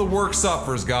 myself, the work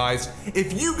suffers, guys.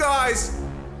 If you guys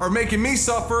are making me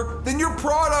suffer, then your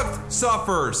product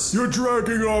suffers. You're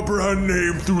dragging our brand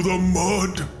name through the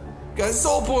mud. Guys, this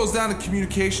all boils down to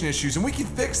communication issues, and we can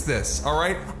fix this, all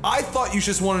right? I thought you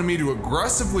just wanted me to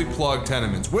aggressively plug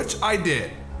Tenements, which I did.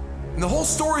 And the whole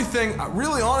story thing,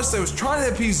 really honestly, I was trying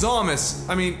to appease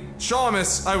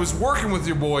Shamus. I was working with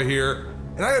your boy here,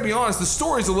 and I gotta be honest, the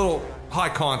story's a little high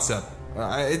concept.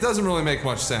 It doesn't really make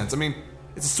much sense. I mean,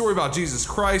 it's a story about Jesus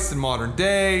Christ in modern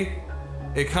day.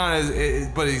 It kind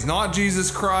of, but he's not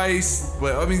Jesus Christ.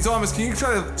 But I mean, Thomas, can you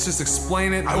try to just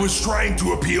explain it? I was trying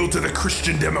to appeal to the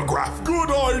Christian demographic. Good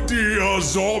idea,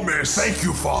 Zalmus. Thank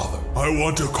you, Father. I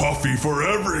want a coffee for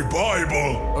every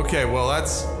Bible. Okay, well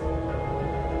that's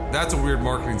a weird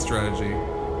marketing strategy.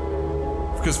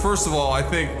 Because first of all, I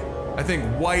think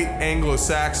white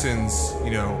Anglo-Saxons,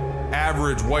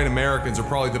 average white Americans are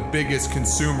probably the biggest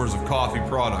consumers of coffee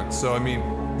products. So I mean,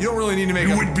 you don't really need to make.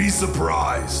 You would be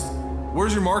surprised.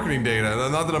 Where's your marketing data?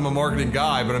 Not that I'm a marketing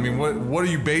guy, but I mean, what are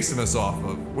you basing this off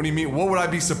of? What do you mean? What would I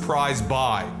be surprised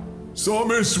by?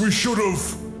 Zalmus, we should have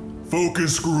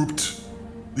focus grouped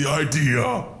the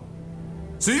idea.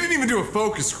 So you didn't even do a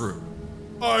focus group?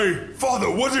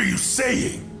 Father, what are you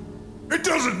saying? It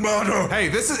doesn't matter.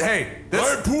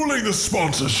 I'm pooling the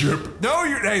sponsorship. No,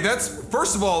 that's,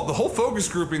 first of all, the whole focus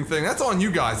grouping thing, that's on you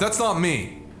guys. That's not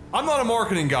me. I'm not a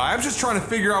marketing guy. I'm just trying to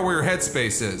figure out where your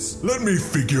headspace is. Let me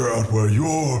figure out where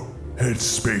your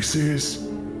headspace is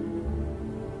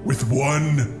with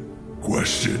one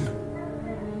question.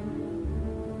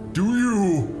 Do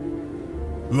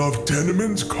you love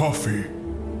Tenements coffee?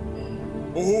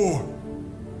 Or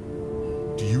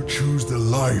do you choose the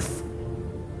life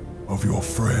of your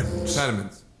friends?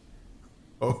 Tenements.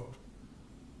 Oh.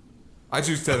 I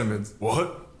choose Tenements.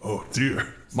 What? Oh,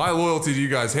 dear. My loyalty to you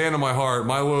guys, hand on my heart,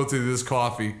 my loyalty to this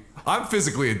coffee. I'm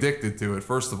physically addicted to it,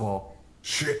 first of all.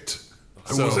 Shit.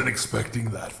 I wasn't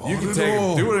expecting that, Father. You can take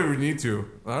it, do whatever you need to.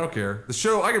 I don't care. The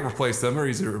show, I can replace them. They're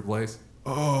easy to replace.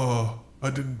 Oh,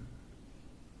 I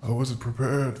wasn't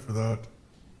prepared for that.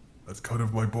 That's kind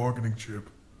of my bargaining chip.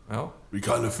 Well, we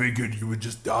kind of figured you would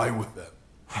just die with them.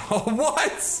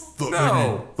 What?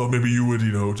 Thought maybe you would,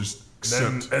 just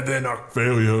accept and then our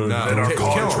failure. And our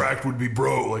contract would be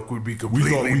would be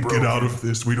completely We thought we'd broken. get out of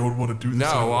this. We don't want to do this.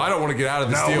 No, I don't want to get out of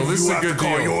this Now deal. This is you a have good to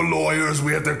call deal. your lawyers.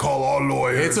 We have to call our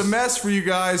lawyers. It's a mess for you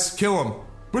guys. Kill him.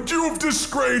 But you have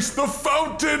disgraced the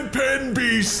fountain pen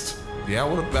beast. Yeah,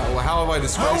 what about, how have I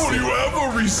disgraced How will it? you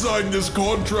ever resign this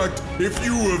contract if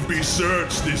you have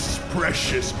besmirched this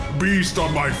precious beast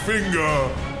on my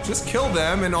finger? Just kill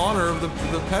them in honor of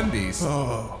the pen beast.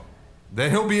 Oh.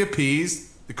 Then he'll be appeased.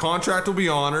 The contract will be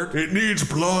honored. It needs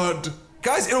blood.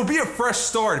 Guys, it'll be a fresh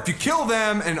start. If you kill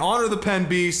them and honor the pen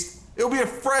beast, it'll be a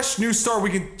fresh new start. We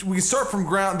can start from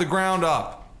the ground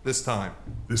up this time.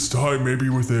 This time maybe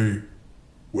with a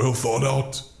well thought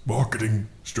out marketing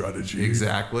strategy.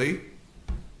 Exactly.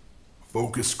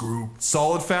 Focus group.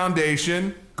 Solid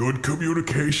foundation. Good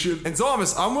communication. And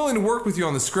Zalmus, I'm willing to work with you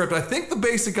on the script. I think the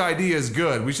basic idea is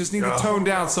good. We just need to tone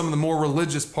down some of the more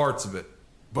religious parts of it.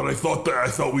 But I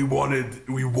thought we wanted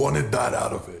that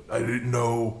out of it. I didn't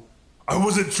know. I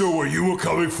wasn't sure where you were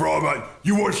coming from.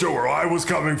 You weren't sure where I was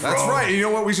coming from. That's right. You know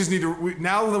what? We just need to.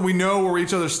 Now that we know where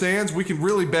each other stands, we can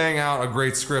really bang out a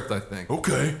great script, I think.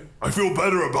 Okay. I feel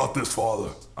better about this,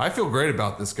 Father. I feel great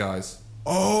about this, guys.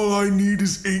 All I need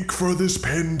is ink for this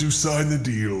pen to sign the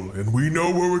deal, and we know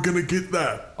where we're gonna get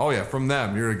that. Oh yeah, from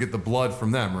them. You're gonna get the blood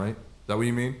from them, right? Is that what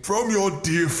you mean? From your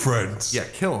dear friends. Yeah,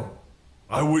 kill them.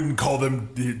 I wouldn't call them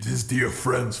his dear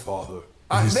friends, Father.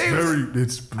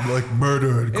 It's like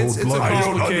murder and cold blood. I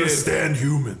don't understand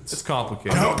humans. It's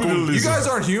complicated. Capitalism. You guys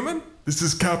aren't human? This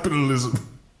is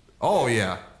capitalism. Oh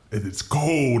yeah. And it's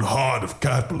cold, hard of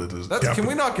capitalism. Can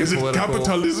we not get Is political? it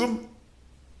capitalism?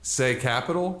 Say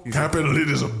capital?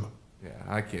 Capitalism. Yeah,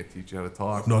 I can't teach you how to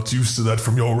talk. Not used to that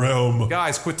from your realm.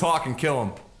 Guys, quit talking. Kill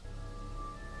him.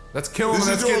 Let's kill him. This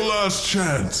and is let's your get... last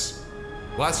chance.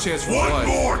 Last chance for One what?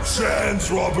 more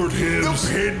chance, Robert Hibbs.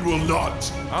 The pin will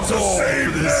not. I'm to all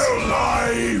save for this. their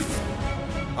life.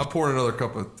 I'm pouring another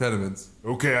cup of Tenements.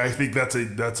 Okay, I think that's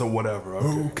a whatever.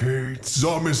 Okay,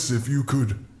 Zomis, if you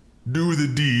could do the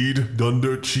deed, done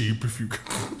dirt cheap, if you could.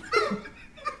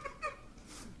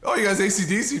 Oh, you guys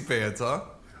AC/DC fans, huh?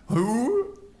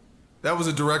 Who? That was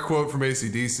a direct quote from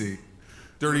AC/DC.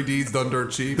 Dirty deeds done dirt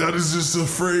cheap. That is just a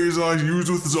phrase I use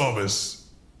with Zomis.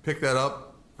 Pick that up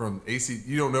from AC.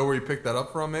 You don't know where you picked that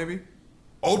up from, maybe?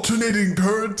 Alternating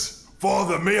current?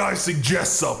 Father, may I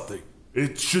suggest something?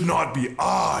 It should not be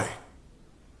I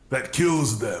that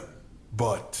kills them,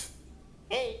 but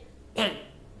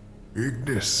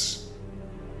Ignis.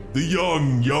 The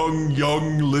young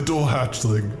little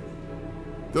hatchling.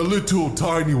 The little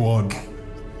tiny one.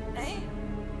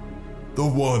 The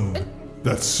one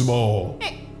that's small.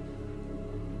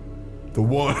 The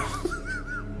one.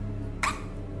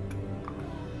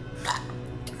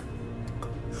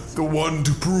 The one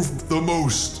to prove the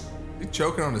most. He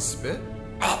choking on his spit?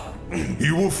 He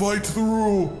will fight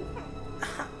through.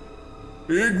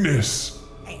 Ignis.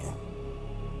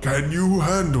 Can you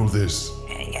handle this?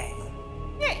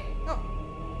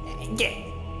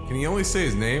 Can he only say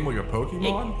his name like a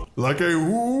Pokemon? Like a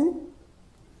who?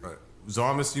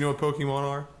 Zomis, you know what Pokemon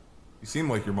are? You seem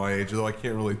like you're my age, though I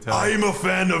can't really tell. I'm a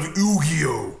fan of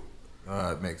Yu-Gi-Oh!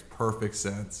 It makes perfect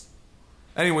sense.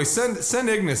 Anyway, send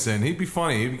Ignis in. He'd be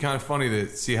funny. He'd be kind of funny to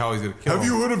see how he's gonna kill him. Have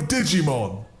you heard of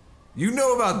Digimon? You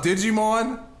know about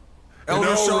Digimon? Elder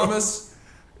Shamus?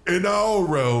 In our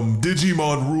realm,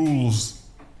 Digimon rules.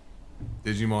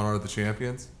 Digimon are the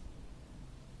champions?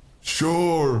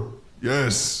 Sure.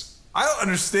 Yes. I don't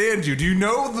understand you. Do you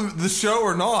know the show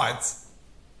or not?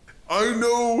 I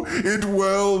know it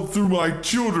well through my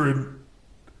children.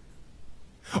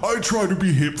 I try to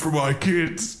be hip for my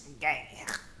kids.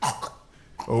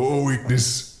 Oh,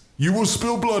 Ignis, you will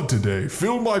spill blood today.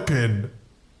 Fill my pen.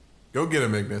 Go get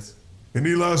him, Ignis.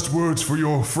 Any last words for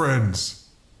your friends?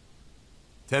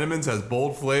 Tenements has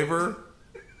bold flavor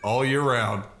all year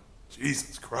round.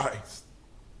 Jesus Christ.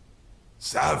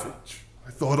 Savage.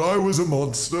 I thought I was a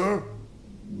monster.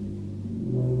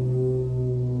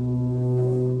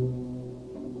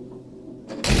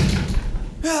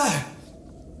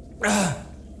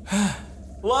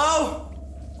 Hello?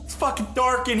 It's fucking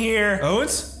dark in here.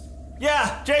 Owens?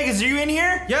 Yeah, Jenkins, are you in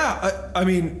here? Yeah, I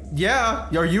mean, yeah.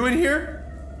 Are you in here?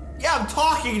 Yeah, I'm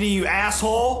talking to you,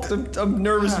 asshole. I'm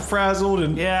nervous and frazzled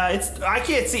and... Yeah, I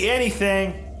can't see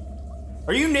anything.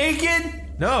 Are you naked?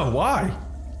 No, why?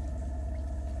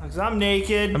 Because I'm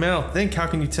naked. I mean, I don't think. How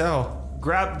can you tell?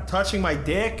 Touching my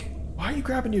dick? Why are you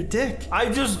grabbing your dick? I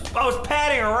was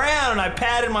patting around and I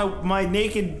patted my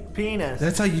naked penis.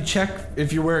 That's how you check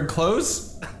if you're wearing clothes?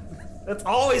 That's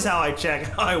always how I check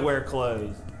how I wear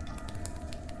clothes.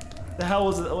 What the hell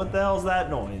is that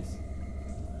noise?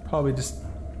 Probably just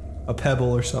a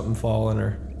pebble or something falling,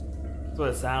 or That's what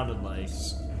it sounded like.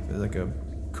 like a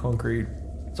concrete.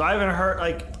 So I haven't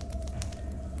heard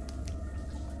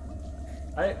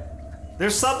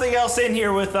there's something else in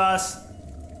here with us.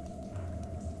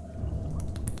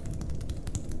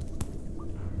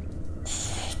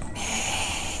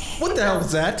 What the hell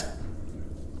was that?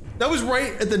 That was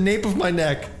right at the nape of my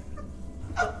neck.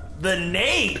 The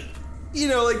nape? You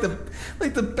know, like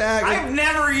the back. I've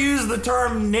never used the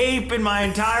term nape in my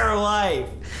entire life.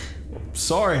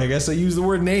 Sorry, I guess I used the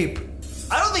word nape.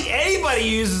 I don't think anybody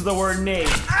uses the word nape.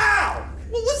 Ow!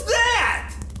 What was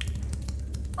that?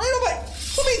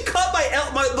 Something cut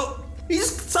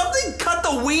something cut the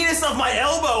weenus of my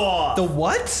elbow off. The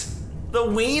what? The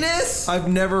weenus? I've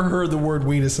never heard the word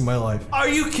weenus in my life. Are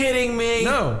you kidding me?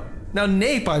 No. Now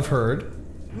nape I've heard.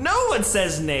 No one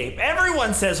says nape.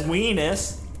 Everyone says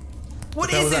weenus.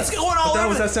 What is this going all over? What the hell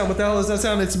was that sound? What the hell is that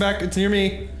sound? It's back. It's near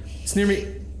me. It's near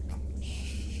me.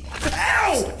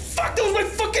 Ow! Fuck, that was my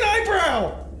fucking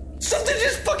eyebrow! Something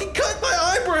just fucking cut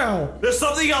my eyebrow! There's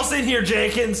something else in here,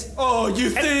 Jenkins. Oh, you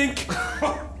think?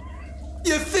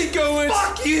 You think, Owens?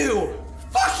 Fuck you!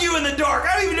 Fuck you in the dark!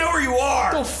 I don't even know where you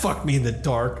are! Don't fuck me in the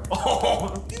dark.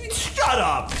 Oh, shut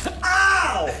up!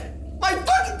 Ow! My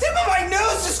fucking tip of my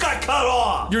nose just got cut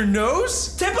off! Your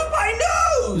nose? Tip of my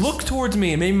nose! Look towards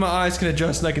me and maybe my eyes can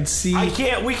adjust and I can see. We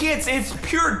can't, it's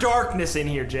pure darkness in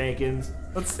here, Jenkins.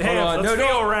 Let's feel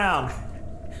around.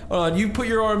 Hold on, you put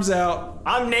your arms out.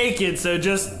 I'm naked, so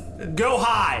just go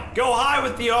high. Go high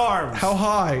with the arms. How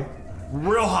high?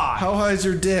 Real high. How high is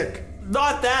your dick?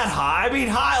 Not that high. I mean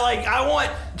high, like I want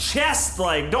chest,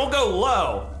 like don't go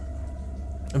low.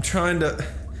 I'm trying to...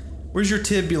 Where's your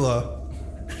tibula?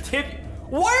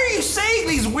 Why are you saying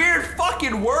these weird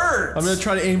fucking words? I'm gonna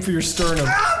try to aim for your sternum.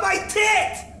 Ah, my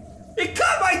tit! It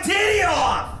cut my titty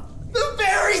off! The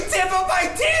very tip of my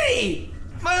titty!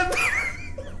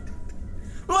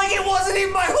 Like it wasn't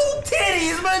even my whole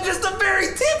titty, but just the very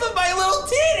tip of my little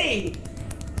titty!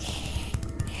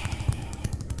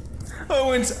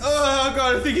 Owens, oh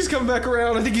god, I think he's coming back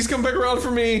around. I think he's coming back around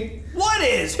for me. What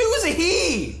is? Who's a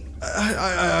he?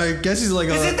 I guess he's like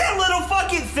Is it that little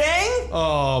fucking thing?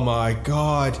 Oh my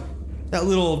god. That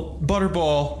little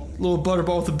butterball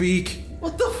with a beak.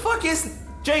 What the fuck is...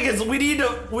 Jenkins, we need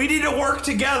to work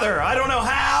together. I don't know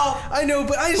how. I know,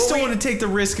 but I just don't want to take the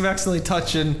risk of accidentally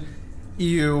touching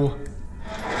you.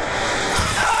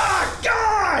 Ah,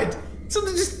 God!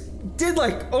 Something just did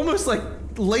almost like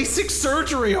LASIK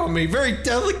surgery on me. Very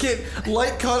delicate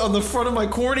light cut on the front of my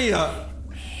cornea.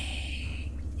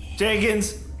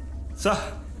 Jenkins,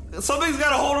 something's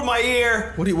got a hold of my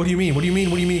ear. What do you mean? What do you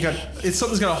mean?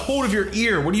 Something's got a hold of your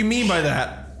ear. What do you mean by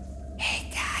that? Hey,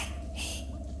 guy. Hey.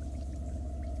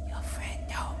 Your friend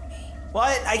told me.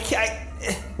 What? I can't...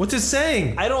 What's it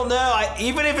saying? I don't know.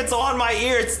 Even if it's on my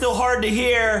ear, it's still hard to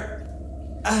hear.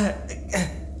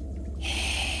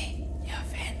 Hey, your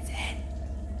friend said,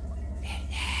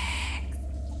 relax.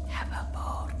 Have a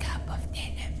bold cup of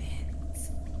Tenemans.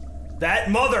 That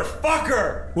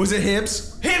motherfucker! Was it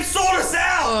Hibbs? Hibbs sold us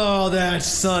out! Oh, that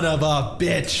son of a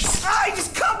bitch. I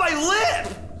just cut my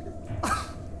lip!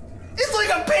 It's like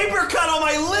a paper cut on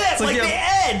my lip, like the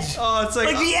edge. Oh, it's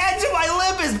like the edge of my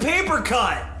lip is paper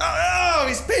cut. Oh,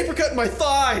 he's paper cutting my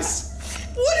thighs.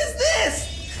 What is this?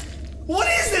 What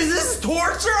is this? This is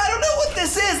torture? I don't know what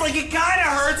this is. Like, it kind of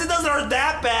hurts. It doesn't hurt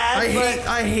that bad.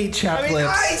 I hate chapped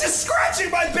lips. He's just scratching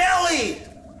my belly.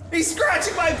 He's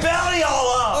scratching my belly all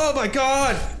up. Oh my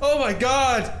god. Oh my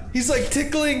god. He's like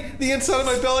tickling the inside of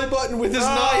my belly button with his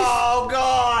knife. Oh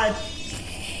god.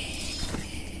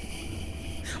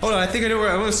 Hold on, I think I know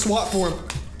where I'm gonna swat for him.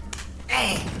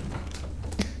 Hey.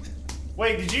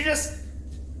 Wait, did you just...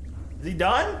 Is he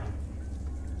done?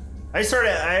 I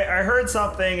heard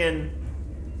something and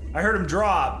I heard him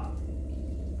drop.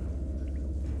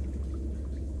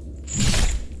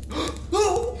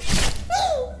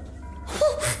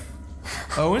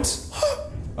 Owens?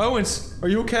 Owens, are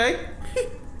you okay?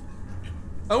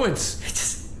 Owens.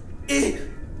 He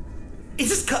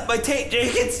just cut my taint,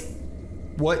 Jenkins.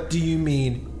 What do you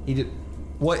mean?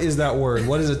 What is that word?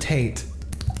 What is a taint?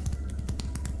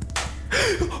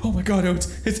 Oh my god, Owens.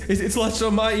 It's latched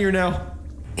on my ear now.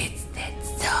 It's that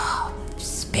soft,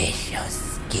 special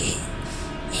skin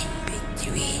in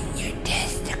between your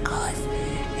testicles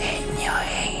and your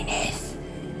anus.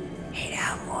 And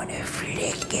I'm gonna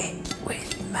flick it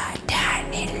with my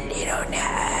tiny little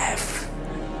knife.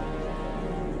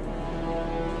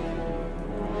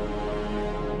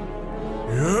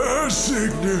 Yes,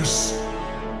 Ignis.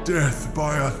 Death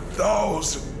by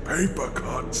 1,000 paper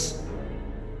cuts.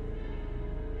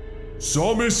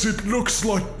 Samus, it looks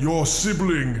like your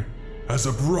sibling has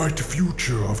a bright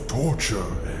future of torture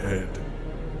ahead.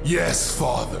 Yes,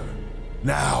 Father.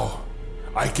 Now,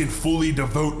 I can fully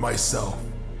devote myself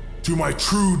to my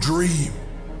true dream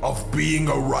of being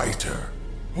a writer.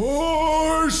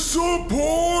 I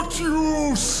support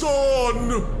you,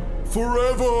 son!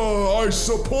 Forever I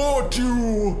support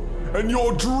you and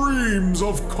your dreams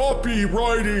of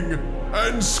copywriting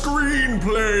and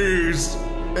screenplays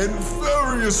and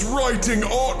various writing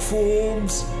art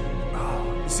forms.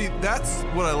 You see, that's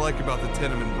what I like about the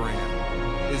Tenement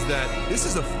brand, is that this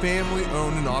is a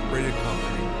family-owned and operated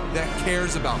company that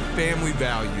cares about family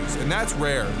values, and that's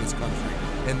rare in this country.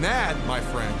 And that, my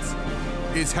friends,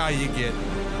 is how you get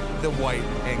the white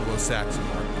Anglo-Saxon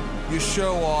market. You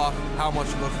show off how much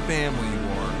of a family you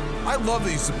are. I love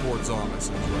that you support Zombus,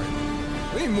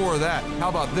 right? We need more of that. How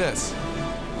about this?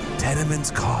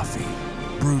 Tenement's coffee,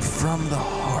 brewed from the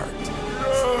heart.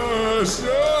 Yes,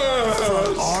 yes!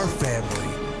 From our family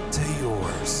to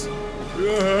yours.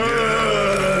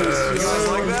 Yes! You guys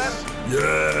like that?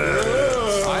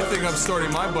 Yes! I think I'm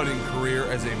starting my budding career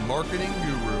as a marketing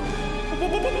guru.